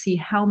plant, you see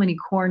how many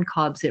corn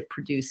cobs it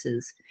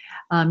produces.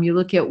 You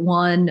look at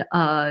one,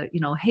 you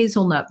know,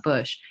 hazelnut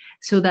bush.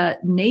 So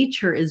that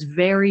nature is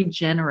very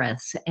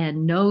generous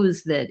and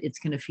knows that it's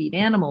going to feed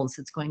animals,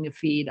 it's going to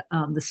feed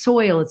the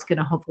soil, it's going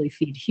to hopefully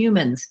feed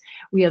humans.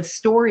 We have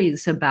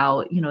stories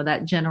about, you know,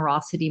 that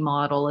generosity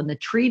model and the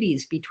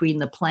treaties between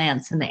the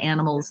plants and the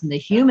animals and the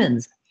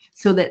humans,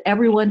 so that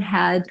everyone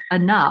had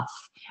enough,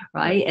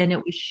 right? And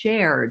it was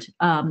shared.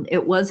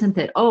 It wasn't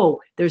that,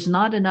 oh, there's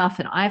not enough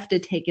and I have to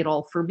take it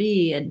all for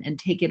me and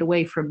take it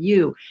away from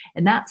you.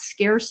 And that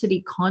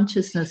scarcity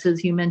consciousness,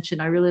 as you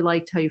mentioned, I really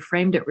liked how you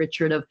framed it,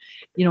 Richard, of,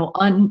 you know,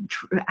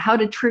 how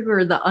to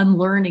trigger the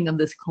unlearning of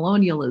this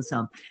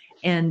colonialism.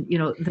 And, you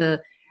know,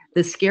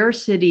 the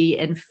scarcity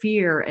and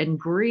fear and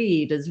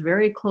greed is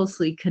very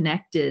closely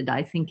connected,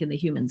 I think, in the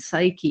human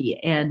psyche.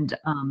 And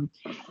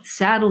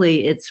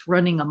sadly, it's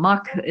running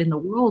amok in the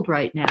world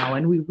right now.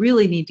 And we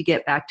really need to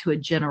get back to a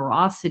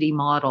generosity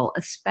model,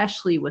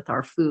 especially with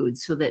our food,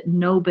 so that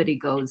nobody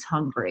goes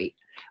hungry.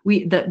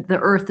 The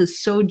earth is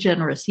so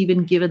generous,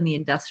 even given the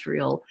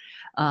industrial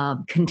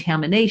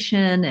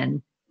contamination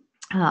and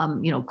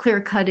you know,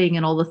 clear cutting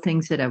and all the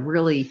things that have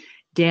really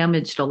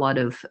damaged a lot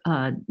of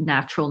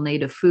natural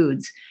native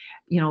foods.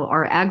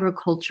 Our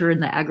agriculture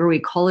and the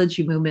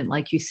agroecology movement,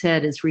 like you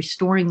said, is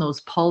restoring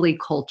those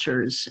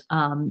polycultures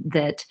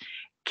that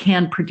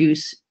can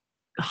produce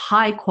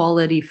high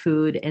quality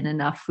food and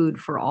enough food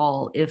for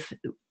all if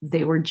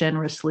they were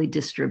generously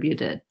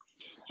distributed.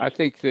 I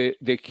think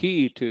the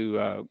key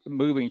to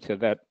moving to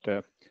that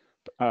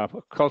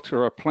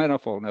culture of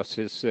plentifulness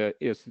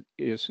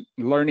is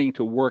learning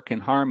to work in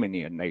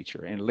harmony in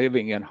nature and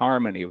living in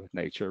harmony with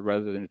nature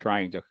rather than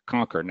trying to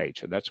conquer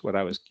nature. That's what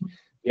I was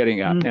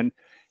getting at. Mm-hmm.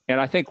 And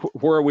I think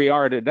where we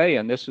are today,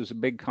 and this is a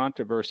big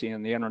controversy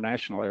in the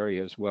international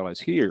area as well as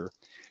here,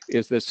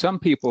 is that some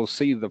people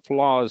see the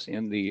flaws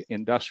in the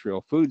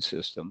industrial food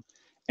system.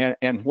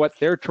 And what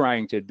they're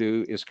trying to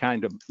do is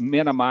kind of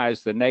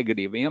minimize the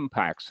negative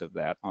impacts of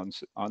that on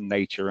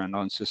nature and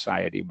on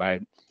society by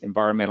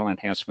environmental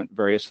enhancement,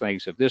 various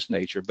things of this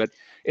nature. But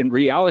in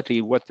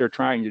reality, what they're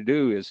trying to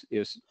do is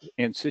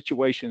in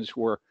situations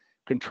where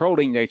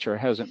controlling nature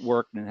hasn't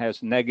worked and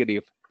has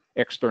negative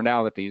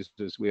externalities,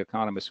 as we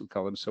economists would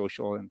call them,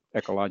 social and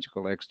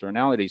ecological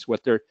externalities,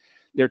 what they're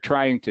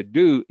trying to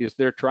do is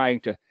they're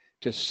trying to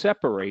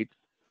separate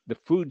the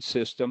food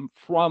system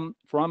from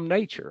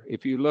nature.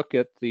 If you look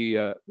at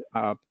the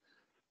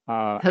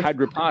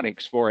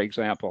hydroponics, for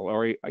example,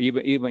 or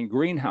even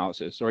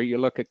greenhouses, or you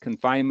look at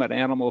confinement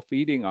animal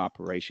feeding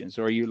operations,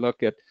 or you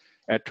look at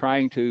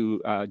trying to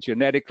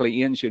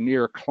genetically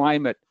engineer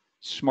climate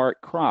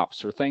smart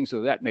crops or things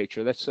of that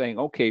nature, that's saying,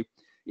 okay,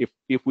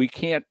 if we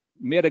can't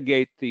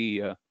mitigate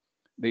the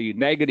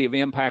negative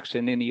impacts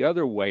in any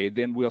other way,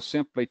 then we'll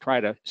simply try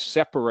to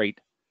separate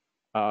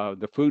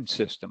the food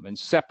system and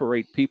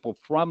separate people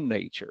from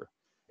nature.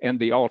 And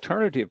the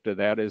alternative to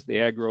that is the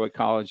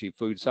agroecology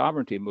food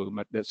sovereignty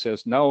movement that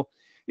says, no,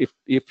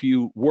 if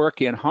you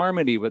work in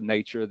harmony with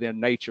nature, then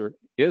nature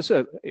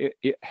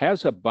it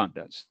has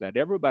abundance, that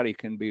everybody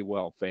can be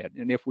well fed.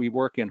 And if we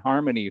work in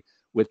harmony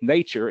with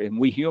nature and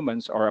we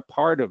humans are a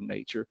part of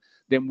nature,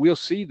 then we'll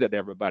see that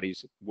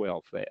everybody's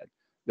well fed.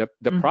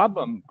 The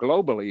problem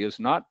globally is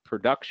not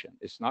production.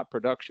 It's not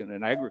production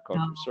in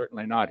agriculture,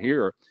 certainly not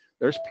here.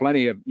 There's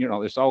plenty of,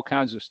 there's all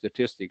kinds of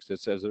statistics that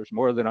says there's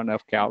more than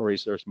enough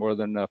calories, there's more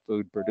than enough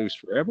food produced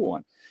for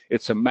everyone.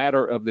 It's a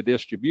matter of the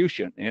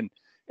distribution. And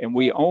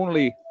we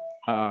only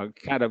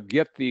kind of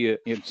get the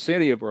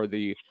incentive or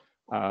the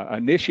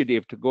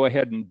initiative to go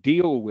ahead and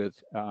deal with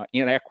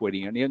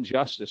inequity and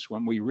injustice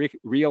when we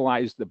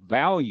realize the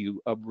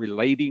value of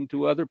relating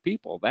to other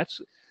people.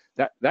 That's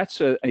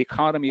an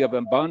economy of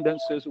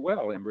abundance as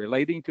well, and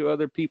relating to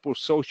other people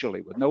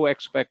socially with no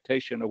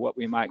expectation of what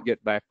we might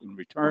get back in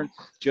return,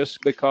 just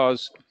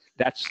because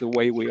that's the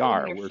way we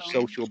are. We're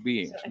social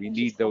beings. We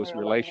need those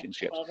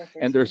relationships.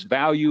 And there's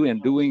value in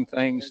doing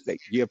things that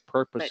give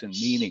purpose and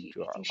meaning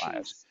to our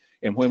lives.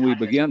 And when we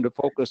begin to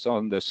focus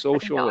on the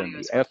social and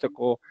the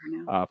ethical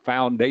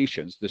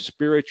foundations, the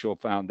spiritual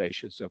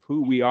foundations of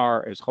who we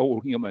are as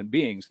whole human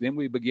beings, then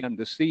we begin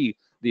to see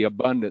the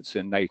abundance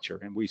in nature.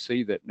 And we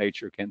see that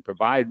nature can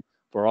provide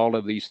for all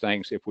of these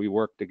things if we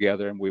work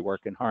together and we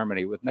work in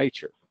harmony with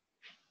nature.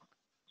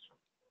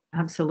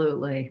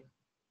 Absolutely.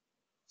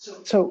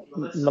 So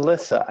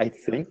Melissa, I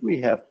think we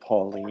have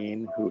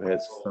Pauline who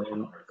has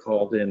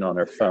called in on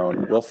her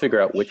phone. We'll figure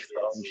out which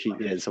phone she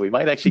is. So we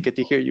might actually get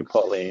to hear you,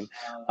 Pauline.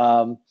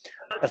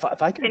 If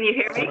I can you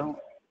hear me?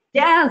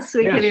 Yes,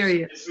 we can hear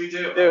you. Yes, we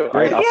do. All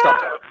right, I'll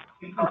stop.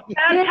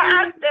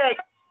 Fantastic.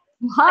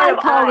 Hi,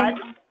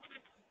 Pauline.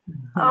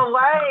 All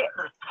right.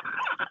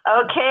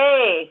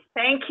 Okay.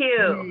 Thank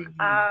you.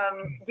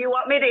 Do you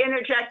want me to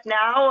interject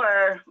now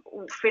or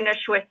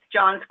finish with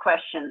John's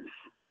questions?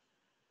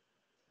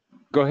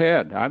 Go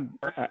ahead.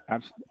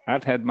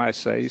 I've had my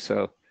say,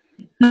 so.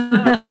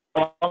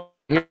 Pauline,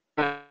 you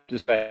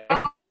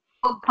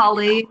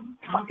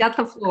got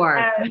the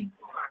floor.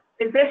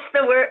 Is this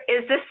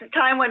the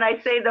time when I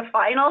say the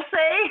final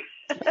say?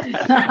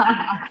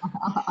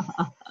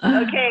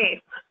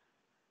 Okay.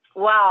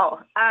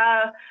 Wow.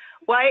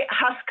 Why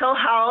Haskell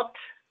halt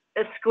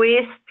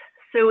squeezed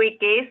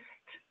suikist?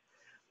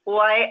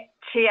 Why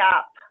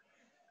chiap?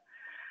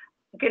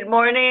 Good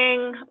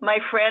morning, my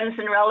friends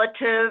and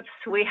relatives.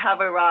 We have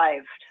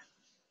arrived.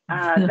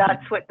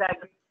 That's what that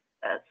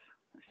says.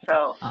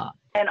 So,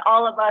 and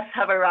all of us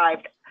have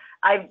arrived.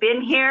 I've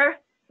been here,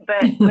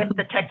 but with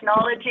the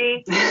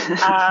technology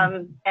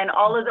and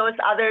all of those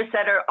others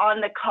that are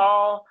on the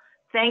call,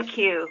 thank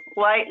you,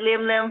 White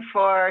Lim Lim,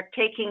 for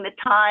taking the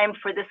time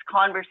for this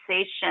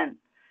conversation.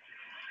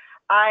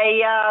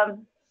 I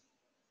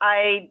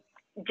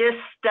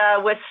just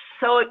was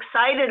so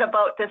excited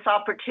about this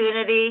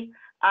opportunity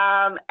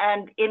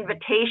and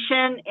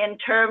invitation in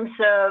terms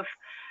of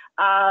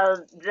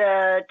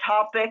the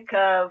topic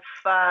of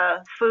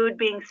food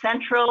being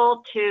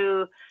central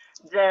to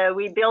the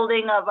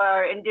rebuilding of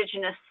our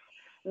Indigenous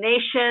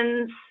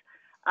nations.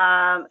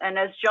 And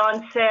as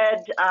John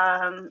said,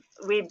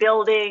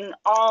 rebuilding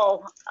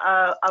all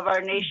of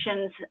our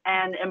nations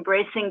and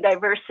embracing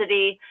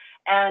diversity,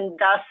 and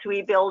thus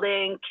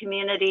rebuilding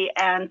community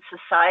and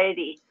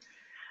society.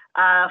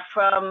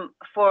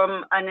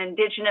 from an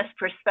Indigenous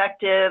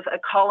perspective, a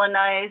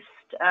colonized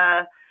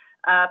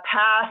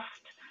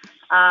past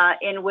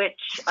in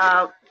which,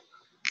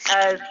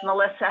 as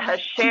Melissa has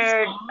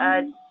shared,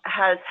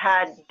 has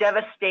had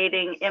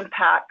devastating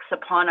impacts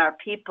upon our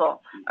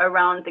people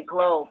around the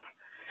globe.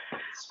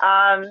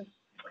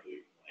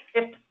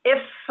 If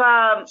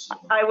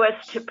I was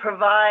to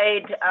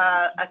provide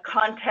a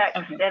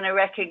context and a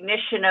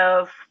recognition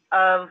of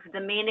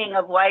the meaning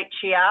of white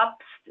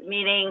Chiaps,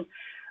 meaning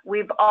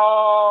we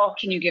all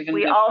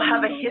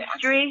have a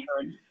history,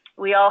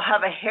 we all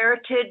have a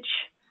heritage,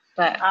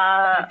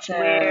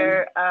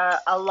 we're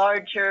a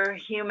larger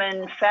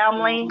human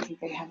family,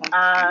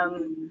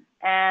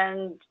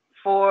 and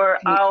for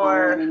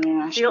our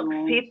Silks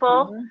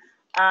people,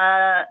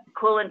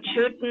 Kulin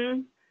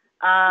Chutin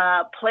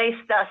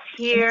placed us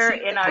here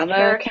in our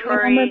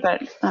territory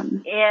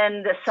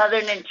in the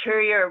southern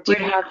interior of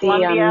British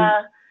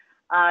Columbia.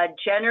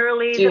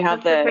 Generally, do you the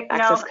have Pacific the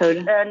access code?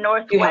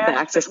 Northwest, Do you have the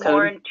access code?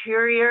 more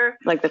interior,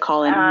 like the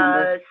call-in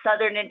number?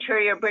 southern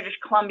interior British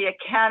Columbia,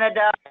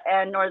 Canada,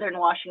 and northern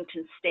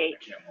Washington State.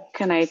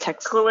 Can I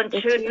text Kulin it to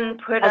you? Chutin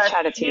put I'll us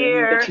chat it to you.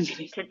 here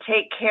to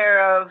take care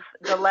of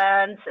the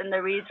lands and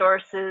the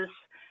resources,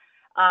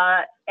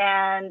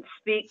 and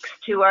speaks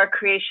to our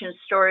creation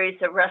stories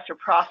of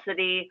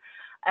reciprocity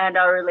and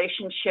our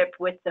relationship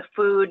with the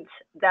foods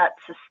that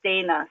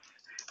sustain us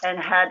and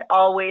had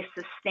always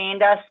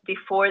sustained us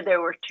before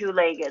there were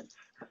two-leggeds.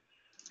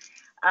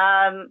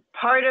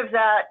 Part of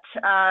that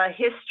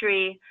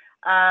history,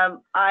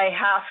 I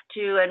have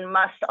to and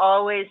must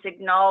always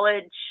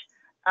acknowledge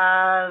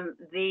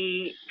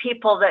the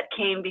people that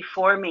came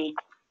before me.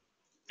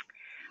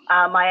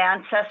 My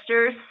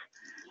ancestors,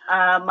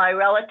 my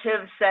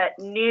relatives that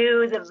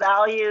knew the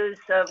values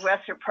of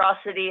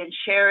reciprocity and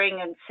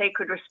sharing and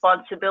sacred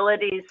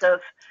responsibilities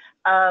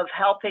of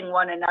helping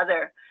one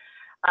another.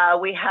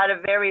 We had a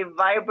very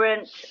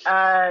vibrant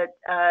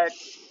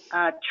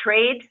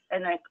trade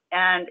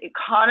and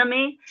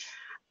economy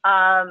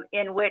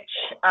in which,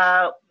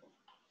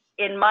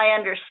 in my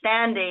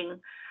understanding,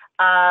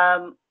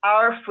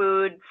 our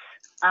foods,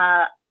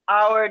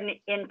 our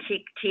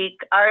intik,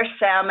 our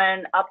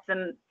salmon up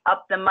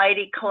the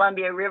mighty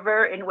Columbia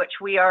River, in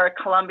which we are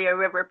Columbia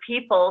River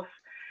peoples,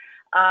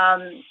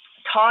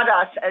 taught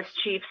us as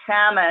Chief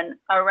Salmon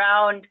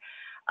around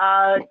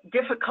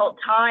difficult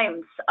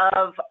times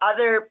of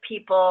other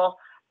people,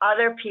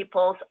 other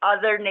peoples,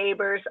 other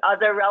neighbors,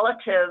 other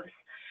relatives,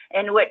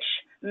 in which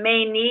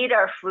may need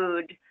our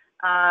food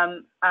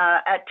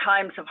at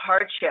times of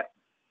hardship.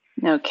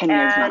 No,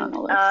 Kenya's not on the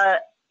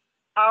list.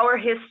 Our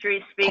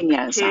history speaks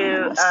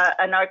to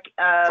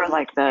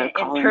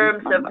in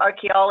terms of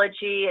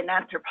archaeology and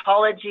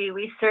anthropology,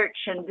 research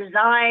and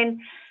design,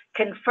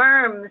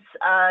 confirms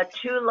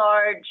 2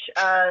 large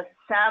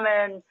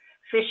salmon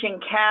fishing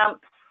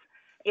camps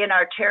in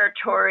our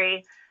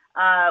territory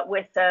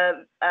with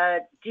a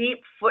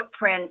deep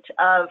footprint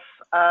of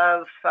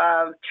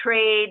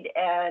trade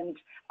and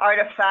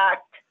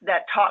artifact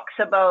that talks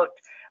about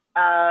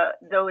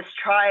those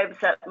tribes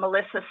that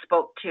Melissa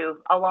spoke to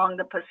along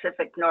the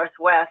Pacific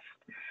Northwest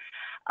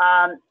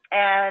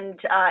and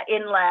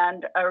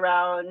inland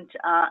around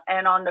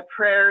and on the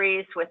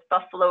prairies with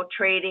buffalo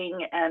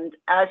trading, and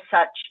as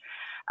such,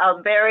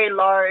 a very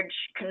large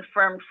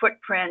confirmed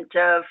footprint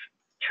of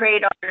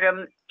trade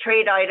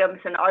items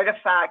and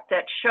artifacts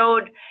that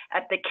showed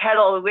at the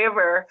Kettle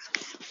River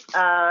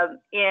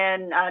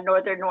in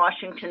northern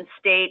Washington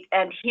State,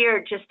 and here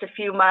just a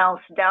few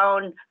miles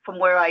down from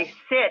where I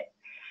sit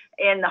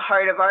in the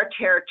heart of our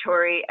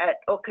territory at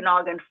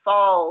Okanagan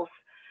Falls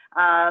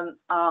on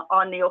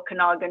the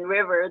Okanagan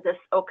River, this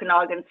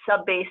Okanagan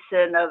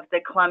subbasin of the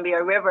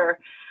Columbia River,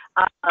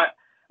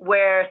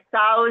 where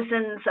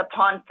thousands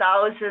upon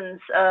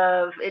thousands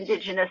of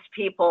Indigenous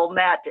people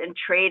met and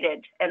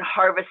traded and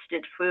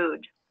harvested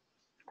food.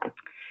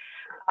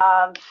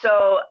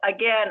 So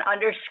again,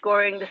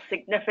 underscoring the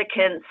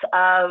significance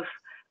of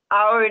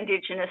our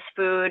Indigenous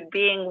food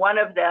being one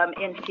of them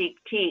in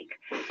Teak.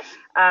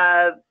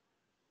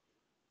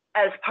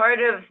 As part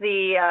of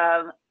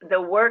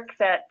the work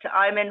that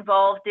I'm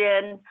involved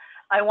in,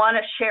 I want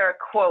to share a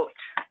quote,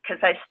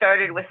 because I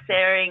started with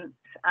sharing,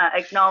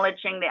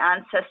 acknowledging the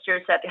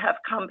ancestors that have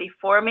come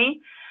before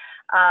me.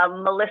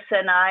 Melissa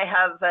and I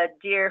have a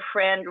dear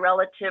friend,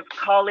 relative,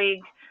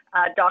 colleague,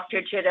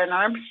 Dr. Jiden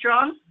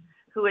Armstrong,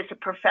 who is a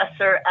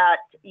professor at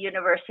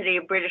University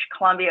of British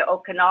Columbia,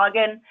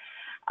 Okanagan,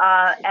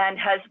 and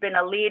has been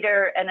a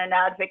leader and an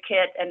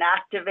advocate, an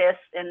activist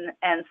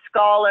and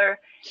scholar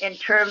in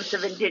terms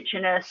of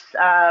Indigenous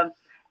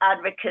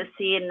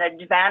advocacy and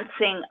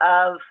advancing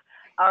of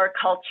our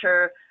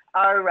culture,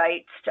 our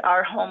rights to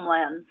our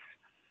homelands,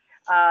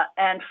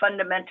 and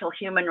fundamental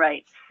human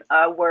rights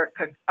work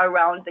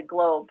around the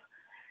globe.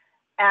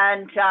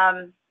 And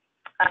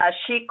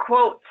she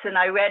quotes, and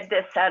I read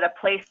this at a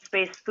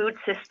place-based food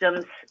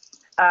systems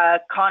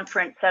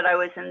conference that I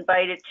was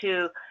invited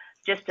to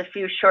just a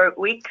few short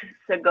weeks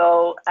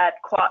ago at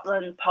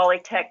Kwantlen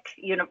Polytech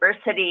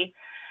University,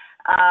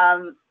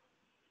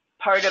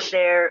 part of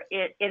their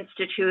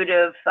Institute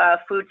of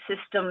Food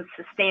Systems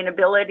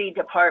Sustainability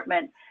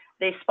Department,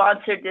 they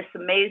sponsored this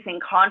amazing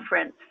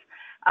conference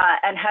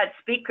and had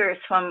speakers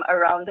from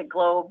around the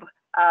globe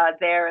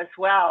there as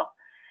well.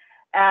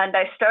 And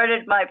I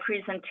started my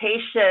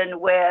presentation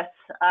with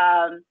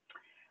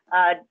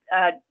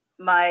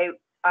my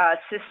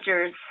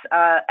sister's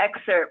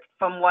excerpt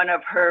from one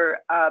of her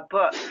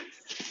books.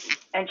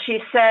 And she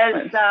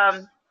says,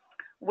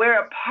 we're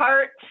a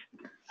part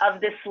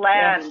of this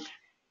land. Yes.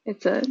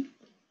 It's a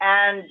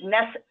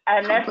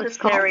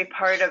necessary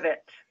part of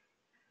it.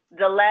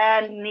 The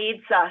land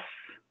needs us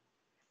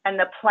and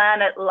the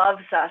planet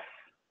loves us.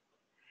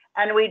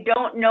 And we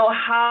don't know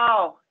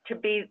how to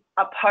be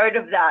a part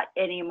of that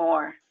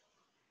anymore.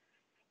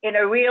 In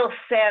a real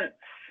sense,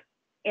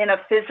 in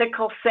a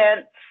physical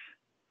sense,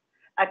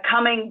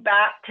 coming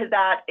back to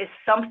that is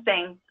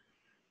something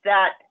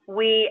that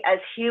we as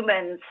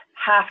humans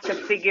have to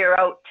figure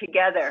out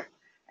together.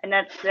 And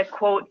that's a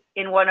quote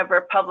in one of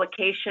her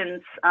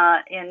publications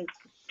in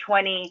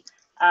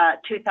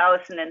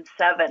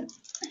 2007.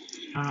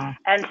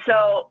 And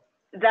so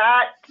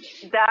that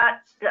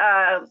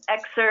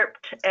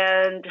excerpt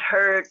and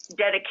her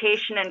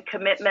dedication and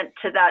commitment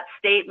to that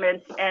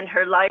statement and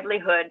her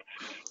livelihood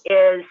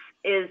is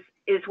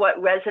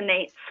what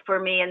resonates for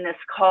me in this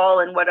call,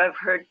 and what I've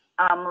heard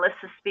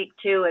Melissa speak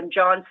to and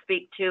John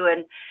speak to,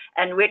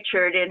 and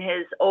Richard in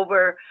his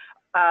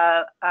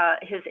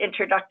his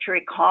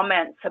introductory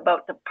comments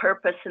about the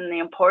purpose and the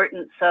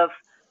importance of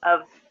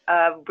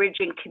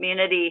bridging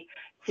community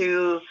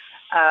through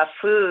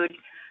food,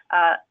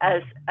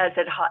 as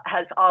it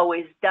has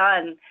always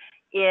done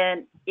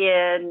in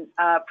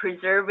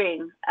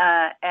preserving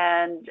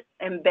and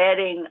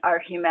embedding our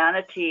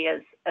humanity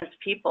as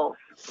peoples.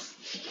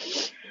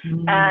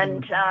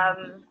 And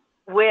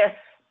with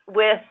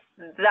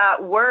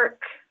that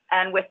work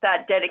and with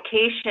that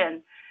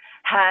dedication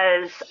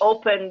has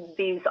opened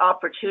these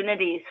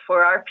opportunities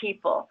for our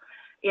people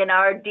in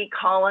our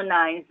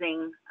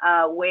decolonizing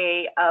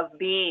way of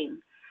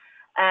being.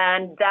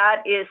 And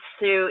that is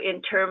through,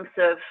 in terms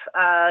of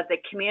the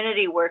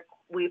community work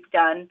we've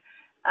done,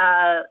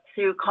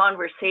 through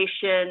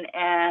conversation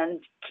and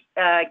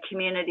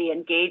community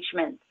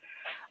engagement.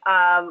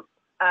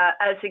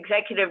 As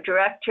executive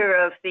director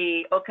of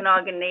the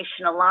Okanagan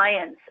Nation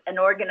Alliance, an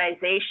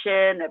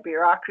organization, a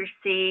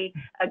bureaucracy,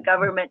 a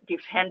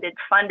government-dependent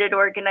funded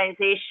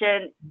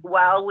organization,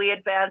 while we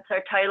advance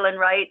our title and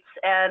rights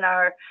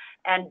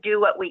and do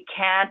what we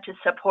can to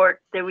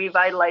support the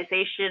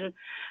revitalization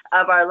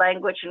of our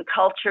language and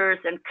cultures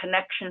and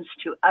connections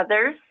to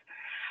others.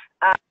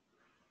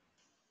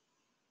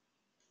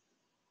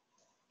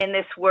 In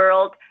this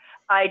world,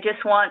 I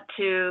just want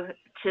to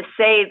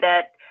say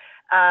that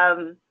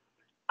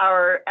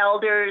our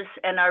elders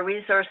and our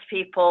resource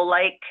people,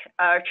 like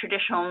our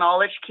traditional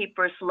knowledge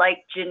keepers,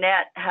 like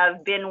Jeanette,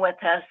 have been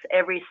with us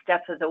every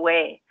step of the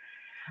way.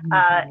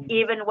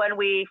 Even when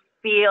we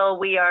feel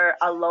we are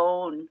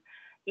alone,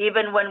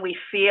 even when we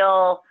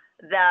feel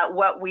that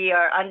what we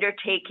are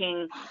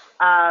undertaking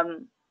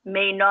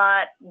may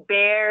not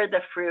bear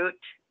the fruit,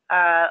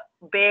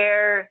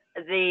 bear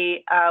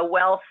the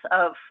wealth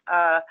of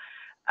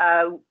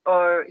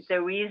or the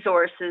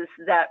resources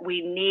that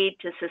we need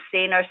to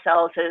sustain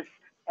ourselves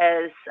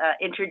as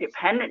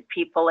interdependent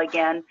people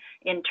again,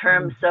 in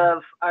terms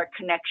of our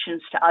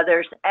connections to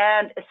others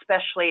and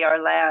especially our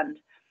land.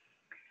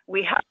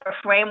 We have a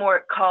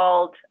framework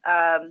called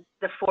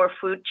the 4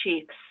 Food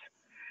Chiefs.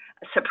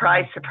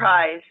 Surprise,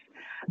 surprise.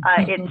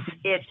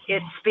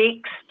 It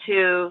speaks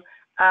to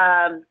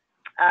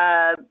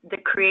the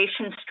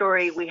creation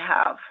story we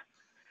have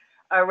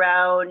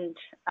around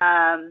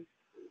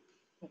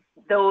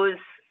those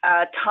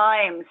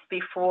times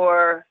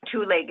before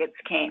two-leggeds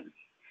came.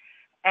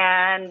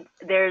 And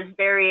there's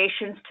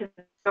variations to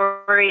the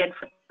story, and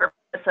for the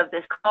purpose of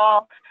this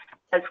call,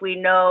 as we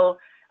know,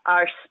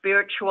 our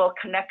spiritual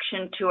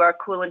connection to our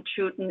Kulin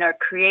Chutin, our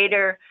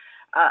creator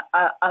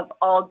of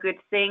all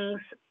good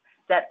things,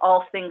 that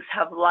all things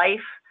have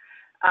life.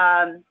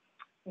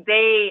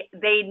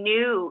 They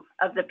knew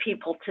of the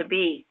people to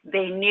be.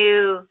 They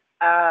knew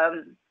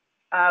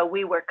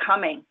we were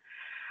coming.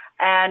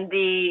 And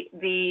the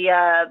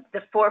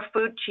 4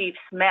 food chiefs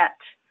met.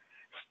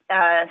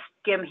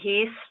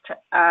 Skimheast,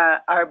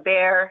 our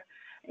bear,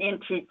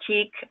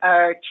 Intitik,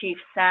 our chief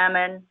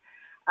salmon,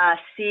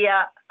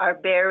 Sia, our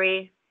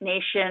berry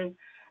nation,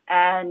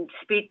 and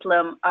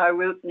Speetlam, our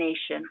root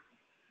nation.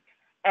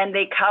 And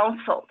they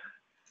counseled,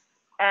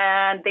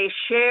 and they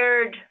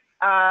shared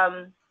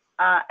and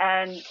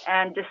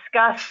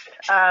discussed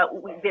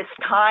this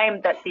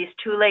time that these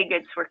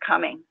two-leggeds were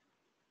coming.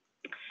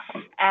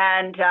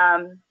 And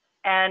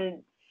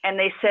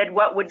they said,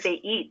 what would they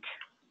eat?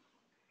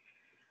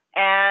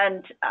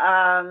 And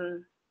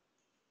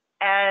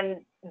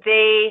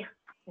they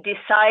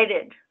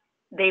decided,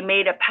 they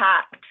made a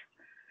pact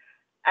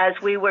as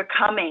we were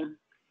coming.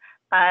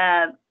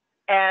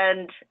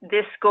 And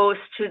this goes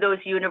to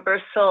those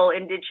universal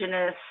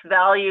Indigenous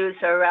values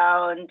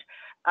around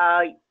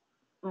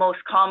most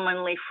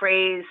commonly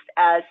phrased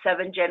as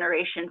 7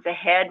 generations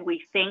ahead.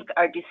 We think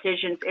our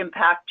decisions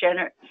impact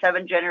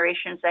 7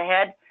 generations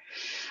ahead.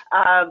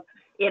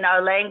 In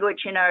our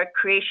language, in our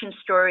creation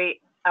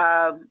story,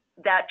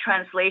 that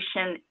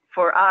translation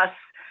for us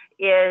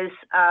is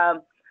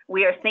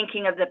we are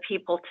thinking of the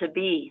people to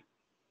be,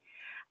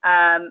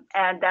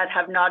 and that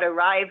have not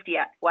arrived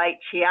yet, white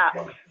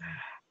Chiaps.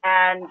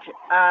 And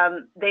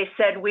they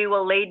said, we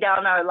will lay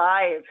down our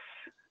lives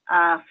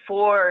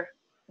for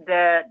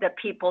the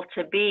people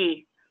to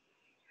be,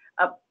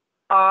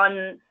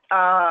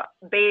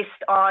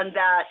 based on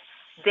that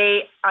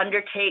they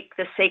undertake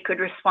the sacred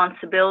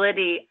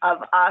responsibility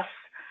of us,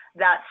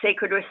 that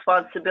sacred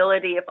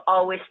responsibility of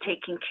always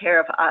taking care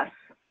of us,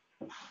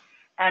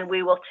 and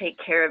we will take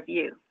care of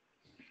you.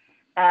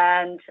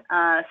 And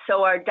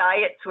so our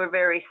diets were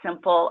very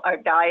simple. Our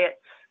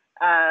diets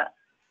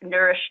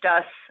nourished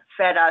us,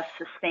 fed us,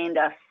 sustained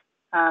us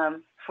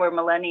for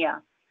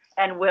millennia,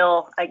 and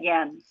will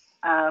again,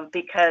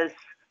 because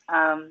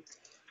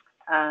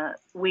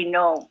we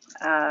know,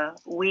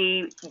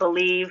 we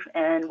believe,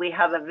 and we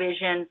have a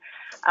vision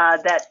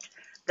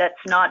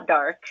that's not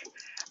dark,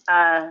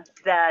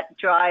 that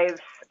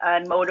drives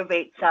and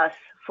motivates us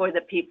for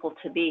the people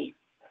to be.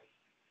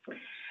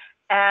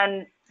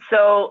 And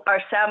so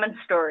our salmon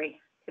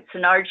story, it's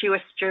an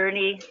arduous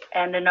journey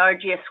and an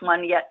arduous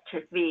one yet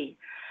to be.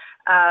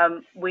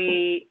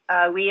 We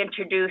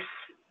introduced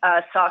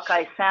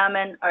sockeye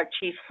salmon, our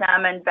chief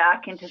salmon,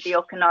 back into the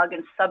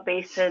Okanagan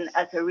subbasin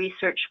as a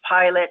research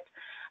pilot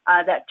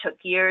that took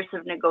years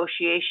of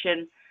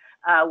negotiation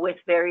with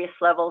various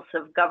levels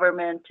of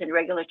government and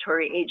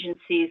regulatory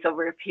agencies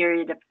over a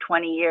period of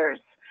 20 years.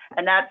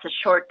 And that's a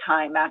short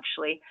time,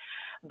 actually.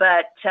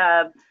 But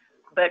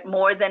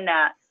more than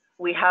that,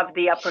 we have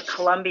the Upper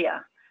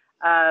Columbia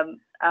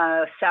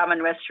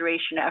salmon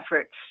restoration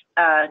efforts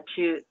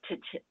to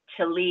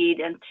lead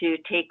and to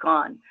take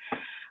on.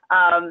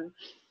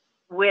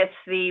 With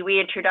the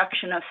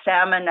reintroduction of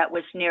salmon that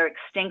was near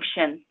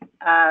extinction,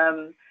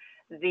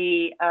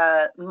 the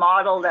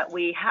model that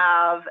we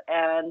have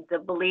and the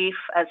belief,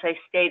 as I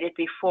stated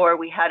before,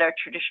 we had our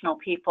traditional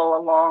people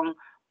along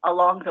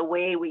the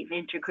way. We've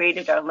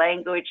integrated our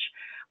language.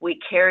 We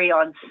carry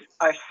on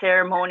our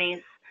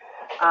ceremonies,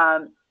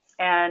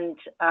 and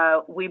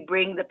we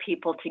bring the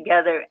people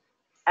together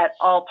at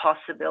all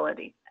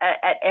possibility,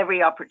 at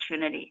every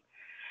opportunity.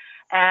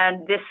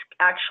 And this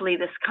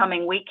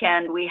coming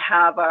weekend, we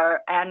have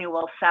our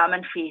annual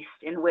salmon feast,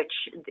 in which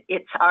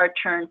it's our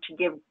turn to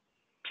give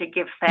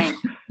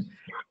thanks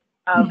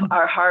of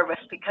our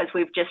harvest, because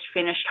we've just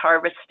finished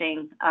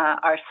harvesting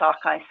our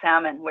sockeye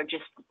salmon. We're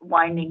just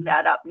winding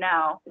that up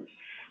now.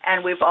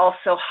 And we've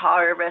also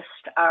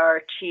harvested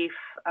our chief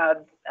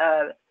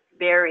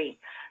berry.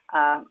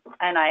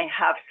 And I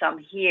have some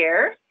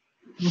here.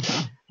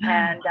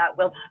 And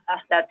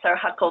that's our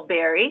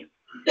huckleberry.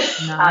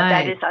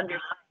 Nice.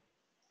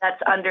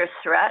 That's under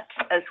threat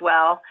as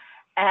well.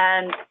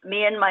 And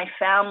me and my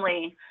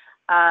family,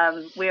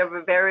 we have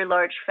a very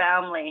large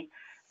family.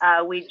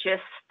 We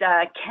just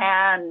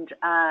canned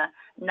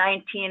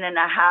 19 and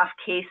a half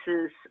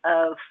cases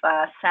of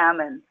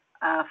salmon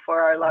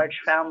for our large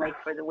family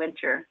for the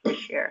winter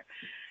this year.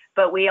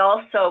 But we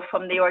also,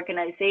 from the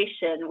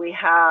organization, we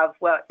have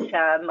what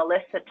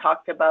Melissa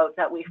talked about,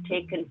 that we've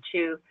taken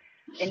to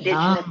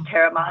Indigenous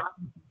Terra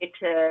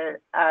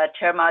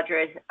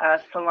Madre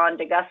Salon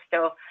de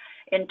Gusto,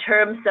 in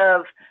terms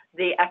of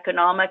the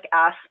economic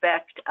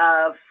aspect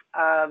of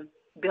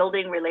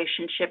building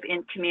relationship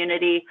in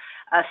community,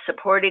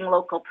 supporting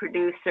local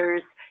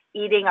producers,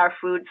 eating our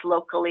foods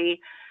locally.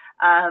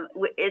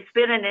 It's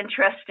been an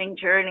interesting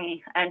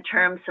journey in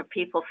terms of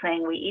people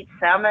saying we eat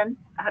salmon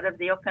out of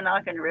the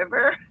Okanagan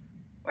River,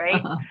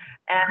 right?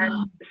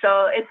 And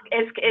so it's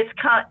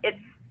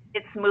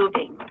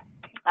moving,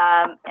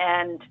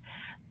 and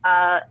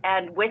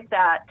with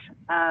that,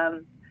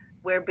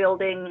 we're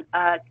building,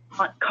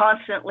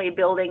 constantly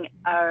building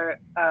our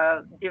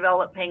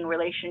developing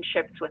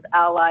relationships with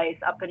allies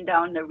up and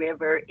down the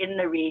river, in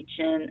the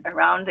region,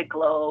 around the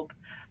globe,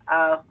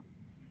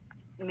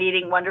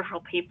 meeting wonderful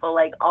people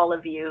like all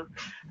of you,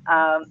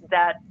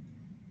 that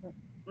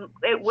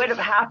it would have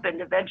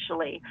happened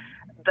eventually,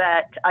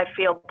 but I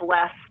feel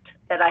blessed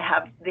that I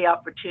have the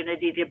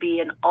opportunity to be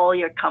in all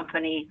your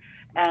company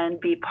and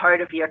be part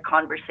of your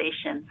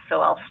conversation. So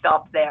I'll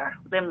stop there.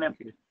 Lim Lim.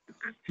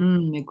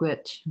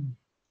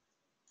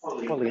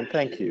 Pauline,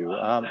 thank you.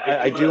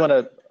 I do want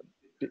to,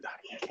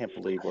 I can't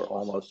believe we're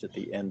almost at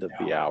the end of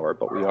the hour,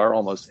 but we are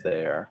almost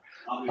there.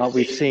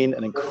 We've seen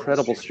an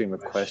incredible stream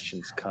of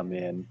questions come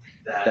in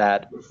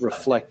that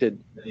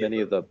reflected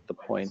many of the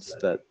points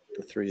that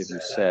the three of you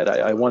said.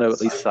 I want to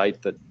at least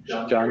cite that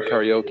John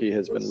Karaoke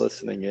has been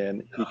listening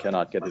in. He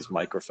cannot get his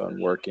microphone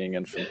working,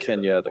 and from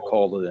Kenya, the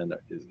call in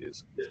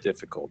is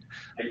difficult.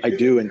 I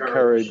do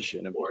encourage,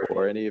 and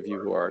for any of you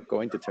who are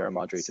going to Terra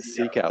Madre, to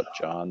seek out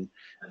John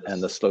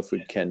and the Slow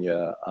Food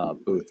Kenya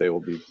booth. They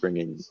will be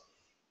bringing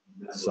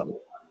some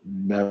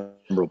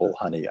memorable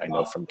honey I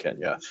know from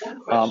Kenya.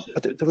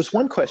 But there was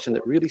one question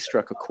that really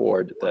struck a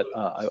chord that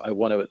I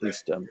want to at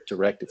least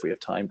direct, if we have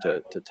time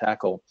to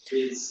tackle,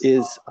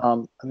 is,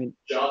 I mean,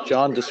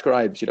 John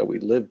describes, we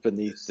live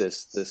beneath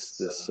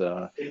this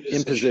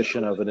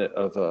imposition of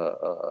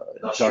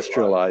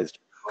industrialized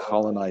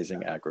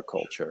colonizing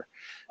agriculture.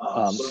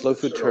 Slow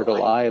Food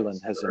Turtle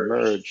Island has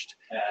emerged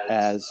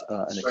as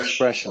an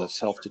expression of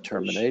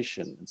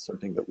self-determination, and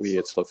something that we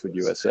at Slow Food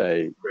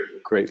USA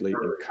greatly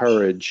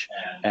encourage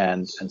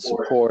and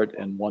support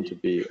and want to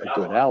be a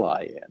good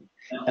ally in.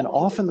 And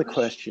often the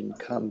question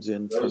comes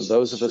in from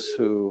those of us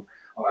who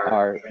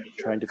are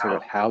trying to figure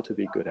out how to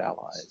be good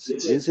allies.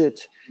 Is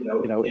it,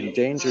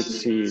 endangered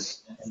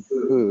seeds and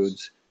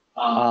foods?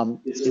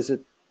 Is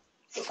it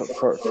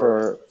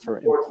for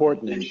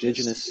important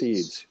indigenous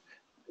seeds?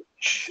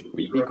 Should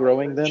we be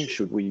growing them?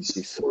 Should we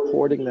be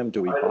supporting them?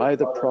 Do we buy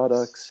the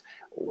products?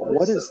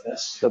 What is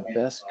the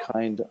best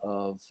kind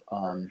of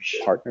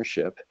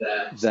partnership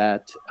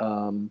that,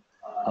 and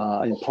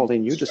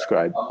Pauline, you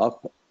described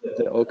up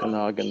the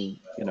Okanagan,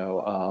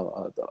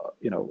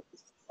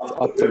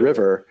 up the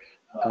river,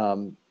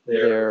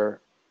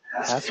 there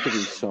has to be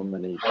so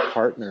many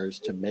partners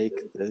to make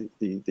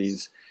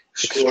these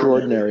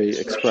extraordinary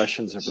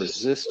expressions of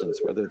resistance,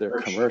 whether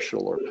they're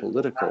commercial or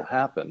political,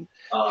 happen.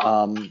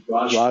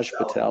 Raj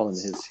Patel, in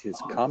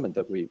his comment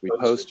that we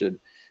posted,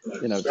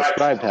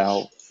 described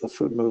how the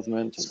food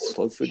movement and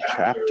slow food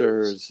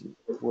chapters,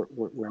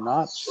 we're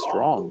not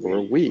strong,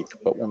 we're weak,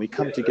 but when we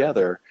come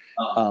together,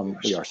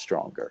 we are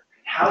stronger.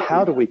 And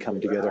how do we come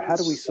together? How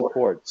do we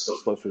support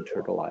Slow Food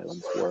Turtle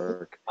Island's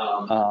work,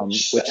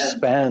 which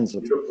spans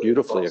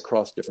beautifully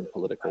across different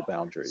political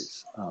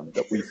boundaries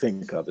that we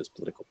think of as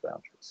political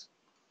boundaries?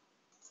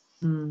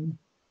 Mm.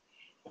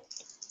 Do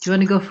you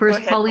want to go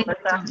first, Pauline?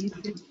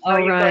 All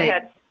right. Go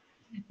ahead.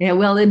 Yeah,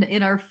 well,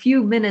 in our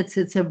few minutes,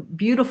 it's a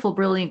beautiful,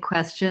 brilliant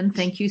question.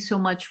 Thank you so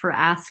much for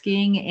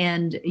asking.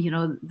 And,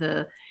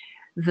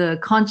 the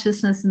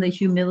consciousness and the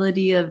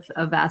humility of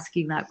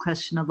asking that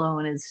question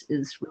alone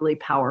is really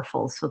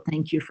powerful. So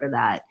thank you for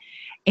that.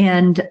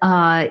 And,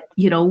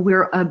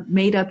 we're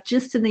made up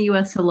just in the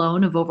US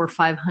alone of over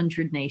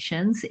 500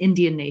 nations,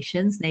 Indian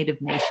nations,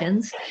 Native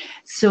nations.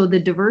 So the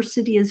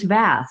diversity is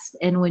vast.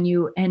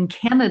 And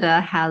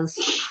Canada has,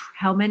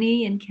 how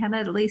many in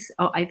Canada? At least,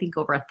 I think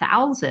over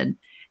 1,000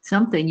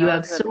 something. You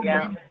have so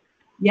many.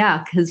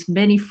 Yeah, because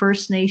many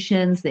First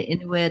Nations, the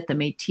Inuit, the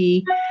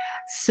Métis.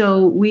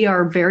 So we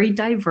are very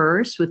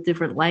diverse with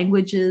different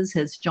languages,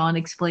 as John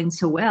explained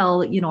so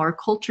well. Our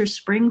cultures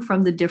spring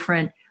from the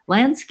different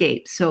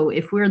landscapes. So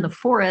if we're in the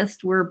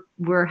forest,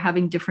 we're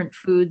having different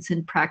foods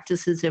and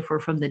practices. If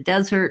we're from the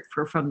desert, if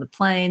we're from the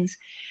plains.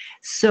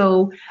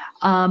 So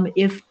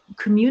if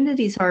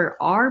communities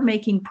are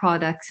making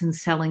products and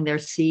selling their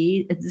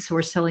seeds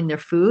or selling their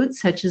foods,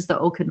 such as the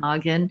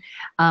Okanagan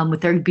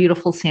with their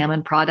beautiful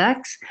salmon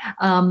products,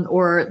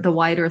 or the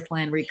White Earth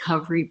Land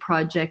Recovery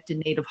Project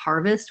and Native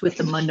Harvest with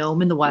the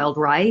manome and the wild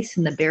rice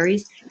and the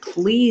berries,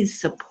 please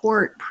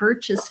support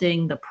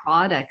purchasing the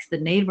products, the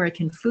Native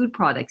American food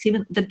products,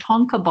 even the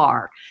Tonka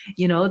bar,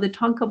 the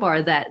Tonka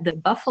bar, the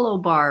buffalo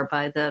bar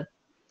by the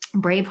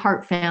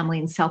Braveheart family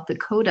in South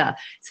Dakota.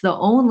 It's the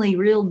only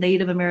real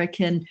Native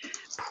American,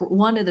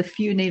 one of the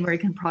few Native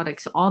American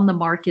products on the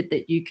market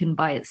that you can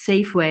buy at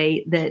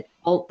Safeway, that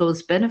all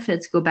those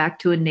benefits go back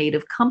to a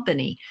Native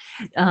company.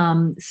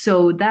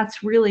 So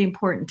that's really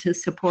important to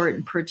support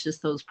and purchase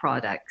those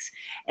products.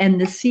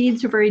 And the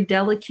seeds are very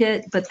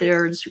delicate, but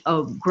there's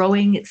a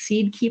growing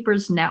Seed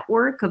Keepers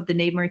network of the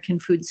Native American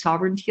Food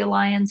Sovereignty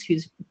Alliance,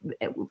 who's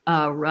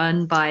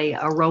run by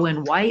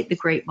Rowan White, the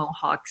Great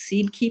Mohawk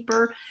Seed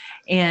Keeper.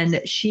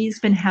 And she's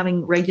been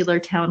having regular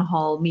town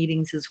hall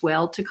meetings as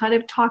well to kind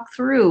of talk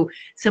through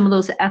some of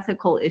those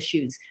ethical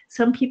issues.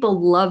 Some people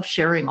love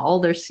sharing all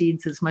their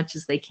seeds as much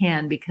as they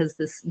can because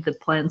the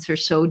plants are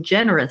so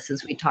generous,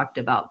 as we talked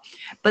about.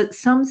 But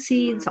some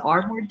seeds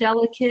are more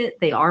delicate,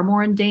 they are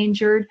more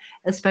endangered,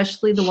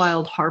 especially the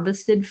wild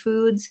harvested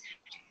foods.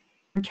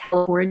 In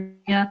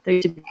California,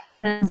 there's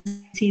a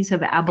species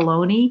of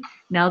abalone.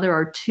 Now there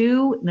are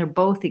 2, and they're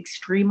both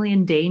extremely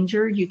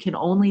endangered. You can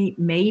only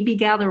maybe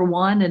gather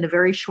one in a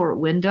very short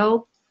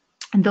window.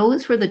 And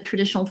those were the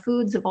traditional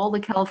foods of all the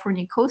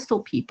California coastal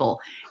people,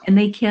 and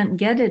they can't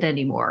get it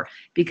anymore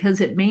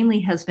because it mainly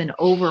has been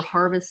over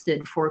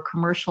harvested for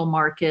commercial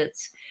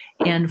markets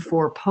and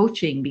for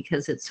poaching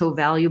because it's so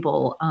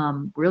valuable,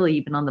 really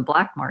even on the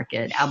black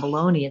market.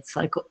 Abalone, it's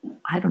like,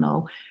 I don't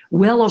know,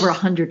 well over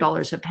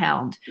 $100 a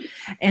pound.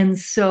 And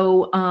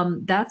so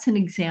that's an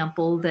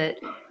example that,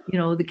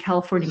 the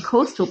California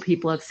coastal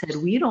people have said,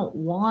 we don't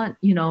want,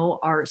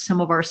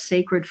 some of our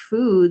sacred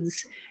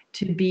foods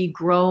to be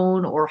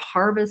grown or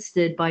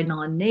harvested by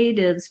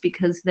non-natives,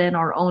 because then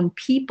our own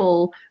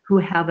people who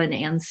have an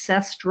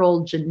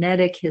ancestral,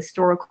 genetic,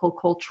 historical,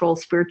 cultural,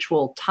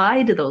 spiritual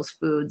tie to those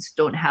foods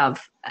don't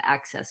have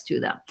access to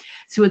them.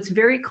 So it's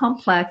very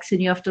complex, and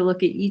you have to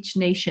look at each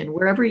nation,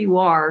 wherever you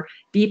are,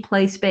 be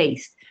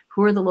place-based.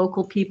 Who are the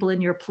local people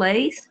in your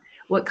place?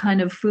 What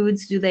kind of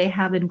foods do they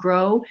have and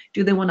grow?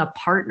 Do they want to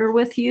partner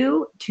with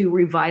you to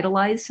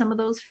revitalize some of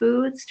those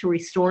foods, to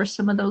restore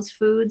some of those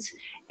foods,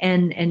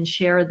 and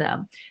share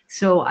them?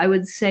 So I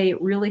would say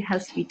it really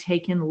has to be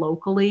taken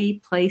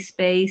locally,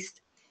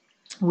 place-based,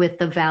 with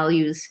the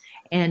values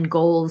and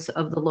goals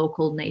of the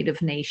local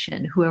native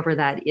nation, whoever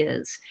that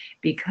is,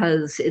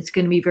 because it's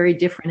going to be very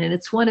different. And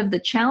it's one of the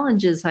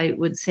challenges, I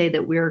would say,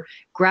 that we're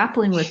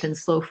grappling with in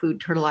Slow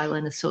Food Turtle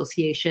Island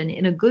Association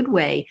in a good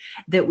way,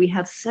 that we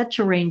have such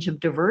a range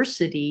of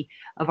diversity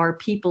of our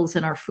peoples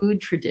and our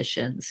food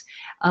traditions.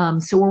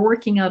 So we're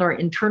working out our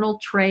internal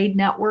trade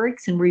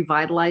networks and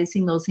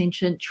revitalizing those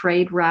ancient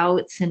trade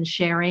routes and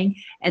sharing,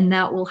 and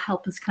that will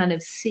help us kind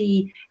of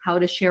see how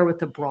to share with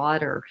the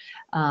broader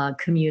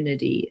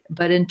community.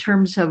 But in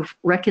terms of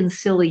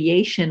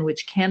reconciliation,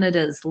 which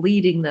Canada is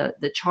leading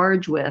the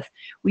charge with,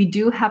 we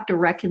do have to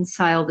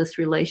reconcile this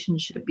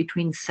relationship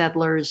between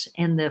settlers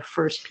and the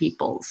First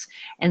Peoples.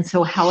 And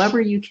so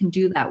however you can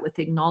do that with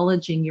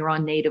acknowledging you're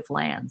on native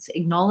lands,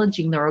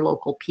 acknowledging there are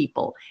local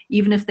people,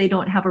 even if they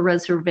don't have a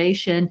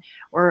reservation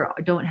or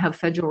don't have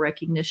federal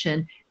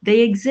recognition, they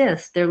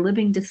exist. Their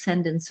living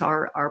descendants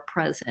are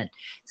present.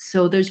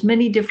 So there's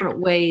many different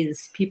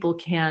ways people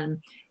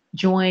can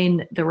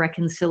join the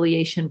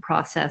reconciliation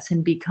process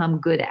and become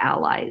good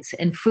allies.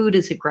 And food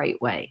is a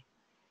great way.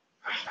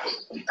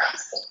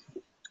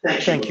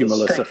 Thank you,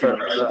 Melissa, for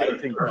I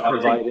think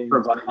providing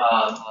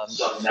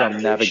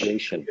some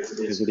navigation,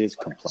 because it is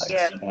complex.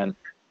 Yeah.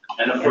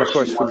 And of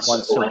course, we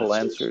want simple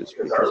answers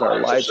because our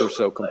lives are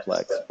so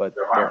complex, but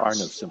there are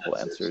no simple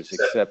answers,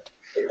 except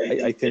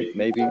I think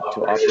maybe to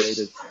operate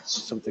as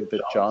something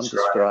that John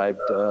described.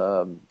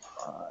 I'm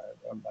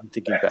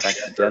thinking back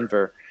to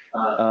Denver.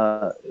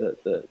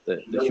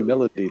 The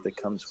humility that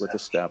comes with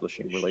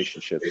establishing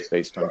relationships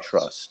based on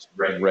trust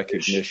and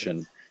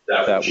recognition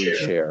that we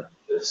share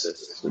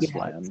this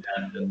land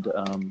and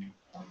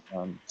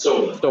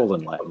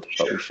stolen land,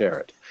 but we share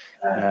it.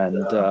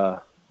 And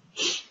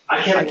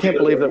I can't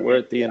believe that we're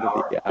at the end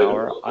of the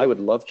hour. I would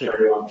love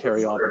to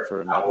carry on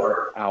for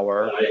another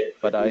hour,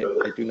 but I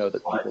do know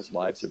that people's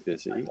lives are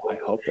busy. I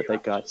hope that they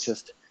got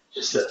just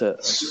a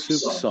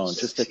soup song,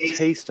 just a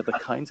taste of the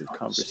kinds of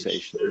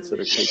conversations that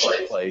are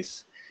taking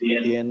place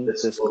in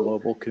this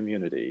global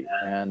community.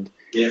 And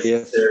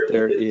if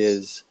there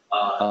is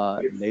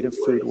native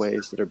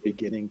foodways that are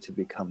beginning to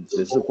become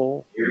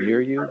visible near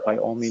you, by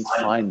all means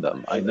find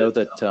them. I know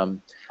that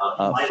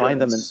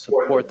find them and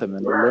support them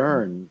and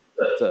learn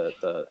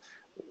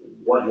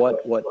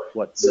what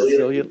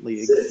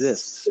resiliently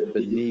exists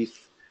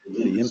beneath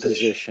the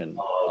imposition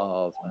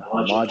of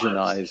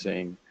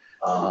homogenizing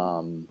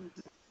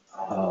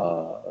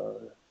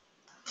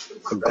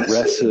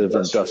aggressive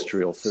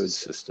industrial food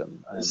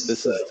system. And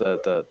this is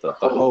the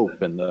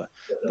hope and the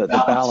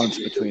balance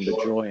between the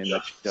joy and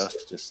the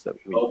justice that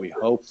we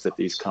hope that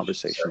these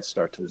conversations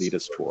start to lead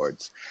us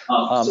towards.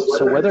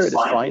 So whether it is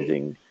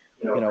finding,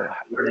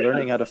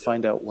 learning how to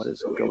find out what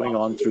is going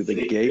on through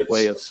the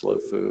gateway of slow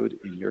food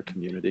in your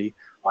community,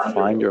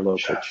 find your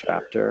local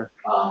chapter,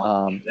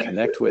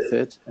 connect with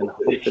it, and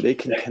hope that it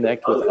can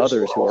connect with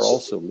others who are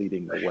also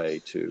leading the way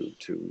to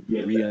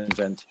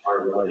reinvent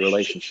our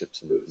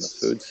relationships in the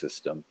food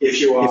system. If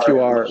you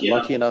are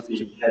lucky enough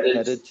to be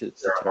headed to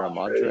Terra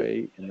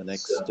Madre in the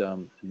next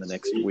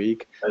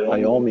week,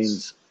 by all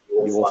means,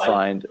 you will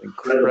find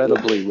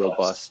incredibly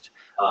robust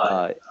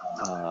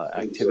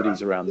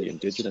activities around the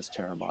indigenous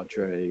Terra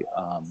Madre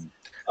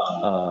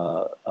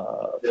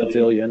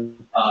pavilion.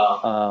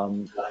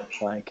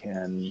 I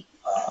can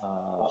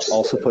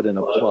also put in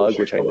a plug,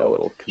 which I know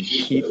it'll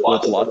compete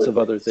with lots of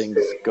other things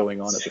going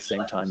on at the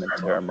same time in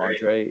Terra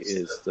Madre,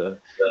 is the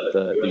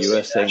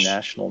USA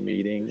National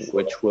Meeting,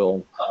 which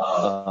will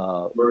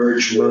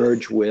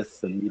merge with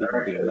the Meeting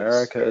of the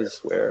Americas,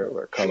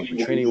 where Carla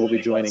Petrini will be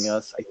joining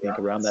us. I think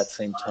around that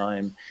same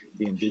time,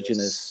 the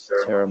Indigenous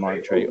Terra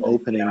Madre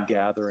opening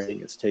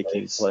gathering is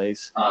taking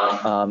place.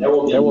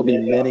 There will be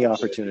many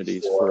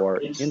opportunities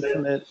for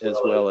intimate as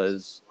well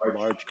as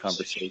large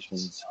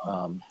conversations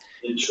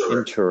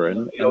in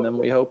Turin, and then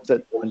we hope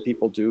that when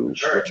people do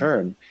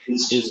return,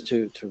 is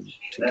to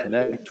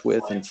connect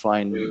with and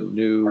find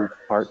new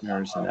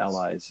partners and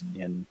allies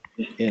in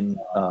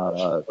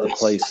the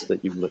place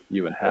that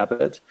you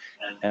inhabit,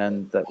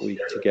 and that we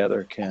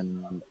together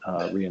can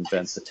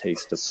reinvent the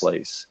taste of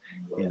place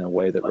in a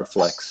way that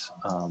reflects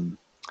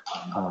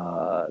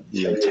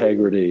the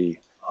integrity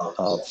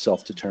of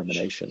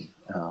self-determination.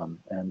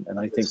 And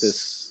I think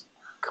this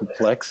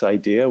complex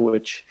idea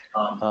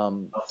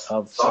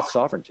of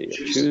sovereignty, of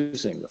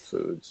choosing the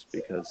foods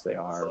because they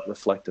are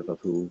reflective of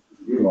who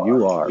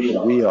you are,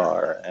 who we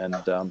are, and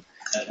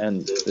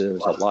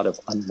there's a lot of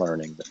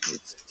unlearning that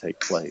needs to take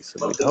place.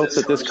 And we hope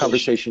that this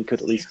conversation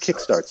could at least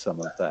kickstart some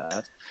of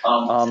that.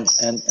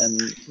 And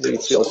we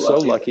feel so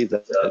lucky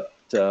that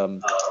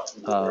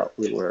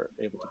we were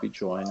able to be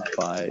joined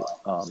by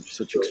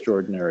such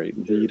extraordinary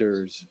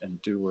leaders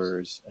and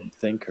doers and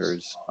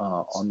thinkers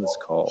on this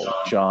call,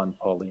 John,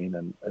 Pauline,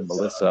 and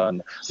Melissa.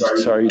 And I'm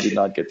sorry you did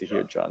not get to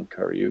hear John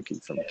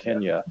Kariuki from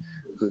Kenya,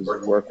 whose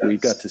work we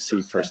got to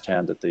see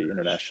firsthand at the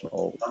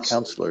International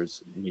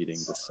Counselors meeting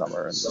this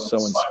summer, and was so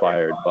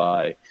inspired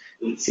by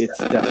its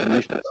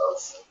definition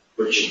of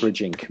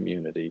bridging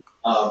community.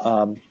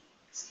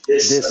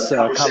 This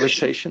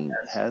conversation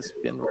has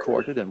been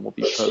recorded and will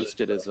be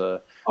posted as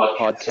a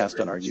podcast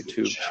on our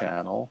YouTube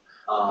channel.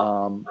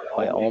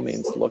 By all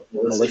means, look,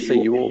 Melissa,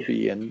 you will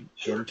be in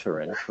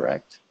Turin,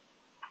 correct?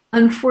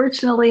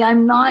 Unfortunately,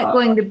 I'm not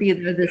going to be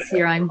there this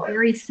year. I'm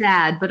very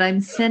sad, but I'm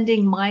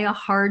sending Maya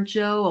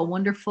Harjo, a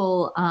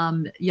wonderful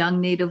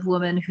young Native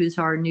woman who's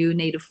our new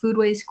Native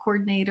Foodways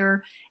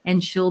coordinator,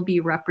 and she'll be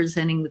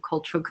representing the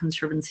Cultural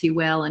Conservancy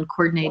well and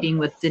coordinating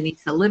with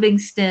Denisa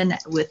Livingston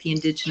with the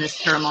Indigenous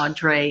Terra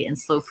Madre and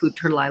Slow Food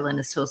Turtle Island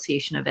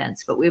Association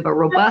events. But we have a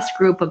robust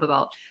group of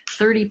about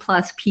 30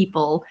 plus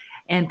people.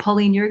 And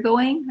Pauline, you're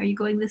going? Are you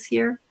going this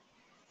year?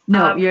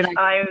 No, you're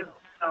not.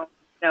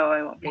 No,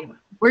 I won't be.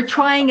 We're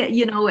trying,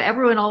 you know,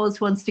 everyone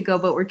always wants to go,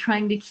 but we're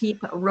trying to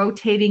keep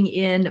rotating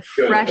in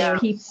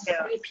fresh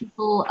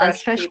people,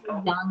 especially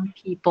young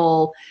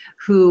people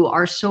who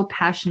are so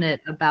passionate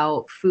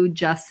about food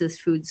justice,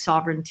 food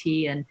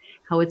sovereignty, and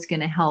how it's going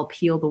to help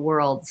heal the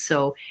world.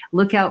 So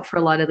look out for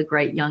a lot of the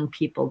great young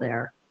people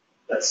there.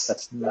 That's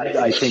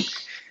I think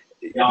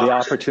the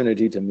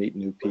opportunity to meet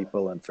new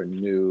people and for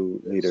new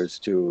leaders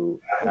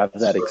to have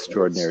that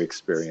extraordinary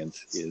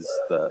experience is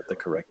the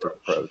correct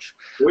approach.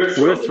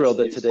 We're thrilled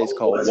that today's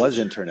call was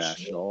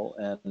international,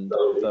 and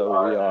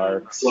though we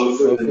are Slow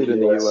Food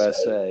in the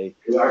USA,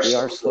 we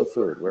are Slow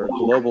Food. We're a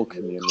global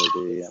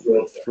community, and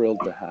we're thrilled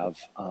to have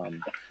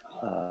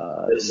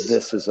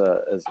this as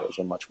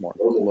a much more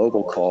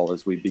global call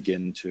as we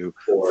begin to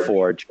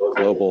forge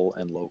global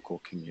and local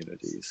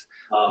communities.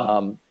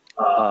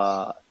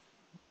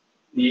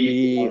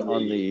 We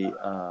on the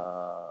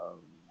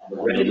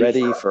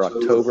ready for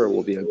October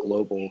will be a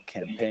global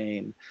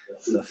campaign,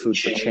 the Food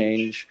for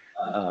Change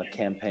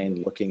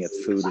campaign, looking at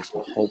food as a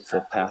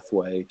hopeful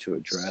pathway to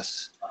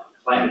address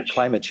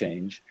climate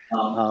change.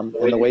 And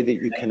the way that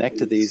you connect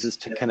to these is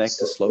to connect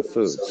to Slow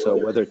Food. So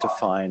whether to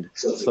find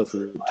Slow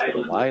Food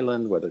Turtle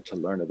Island, whether to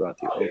learn about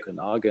the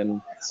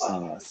Okanagan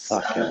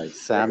sockeye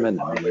salmon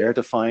and where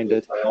to find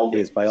it,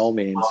 is by all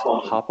means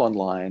hop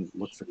online,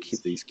 look for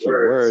these key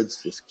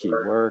words, this key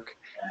work,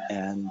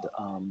 and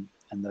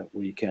that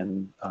we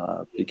can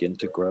begin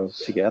to grow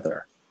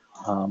together.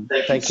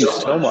 Thank you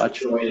so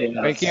much.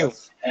 Thank you.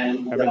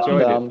 I've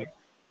enjoyed it.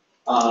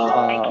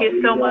 Thank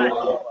you so much.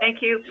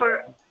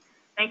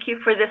 Thank you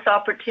for this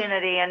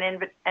opportunity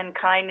and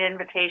kind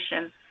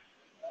invitation.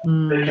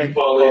 Thank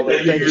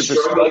you for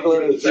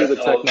struggling through the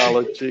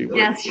technology.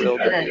 Yes, you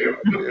did.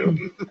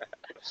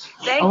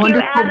 Thank you,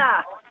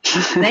 Anna.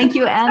 Thank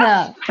you,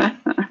 Anna.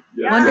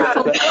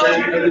 Wonderful.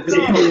 Thank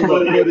you for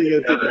putting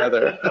it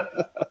together.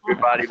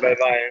 Everybody,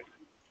 bye-bye.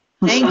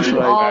 Thank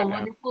you all.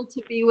 Wonderful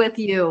to be with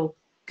you.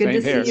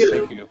 Good Same to here. see you.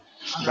 Thank you.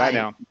 Bye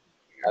now.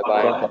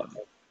 Bye-bye.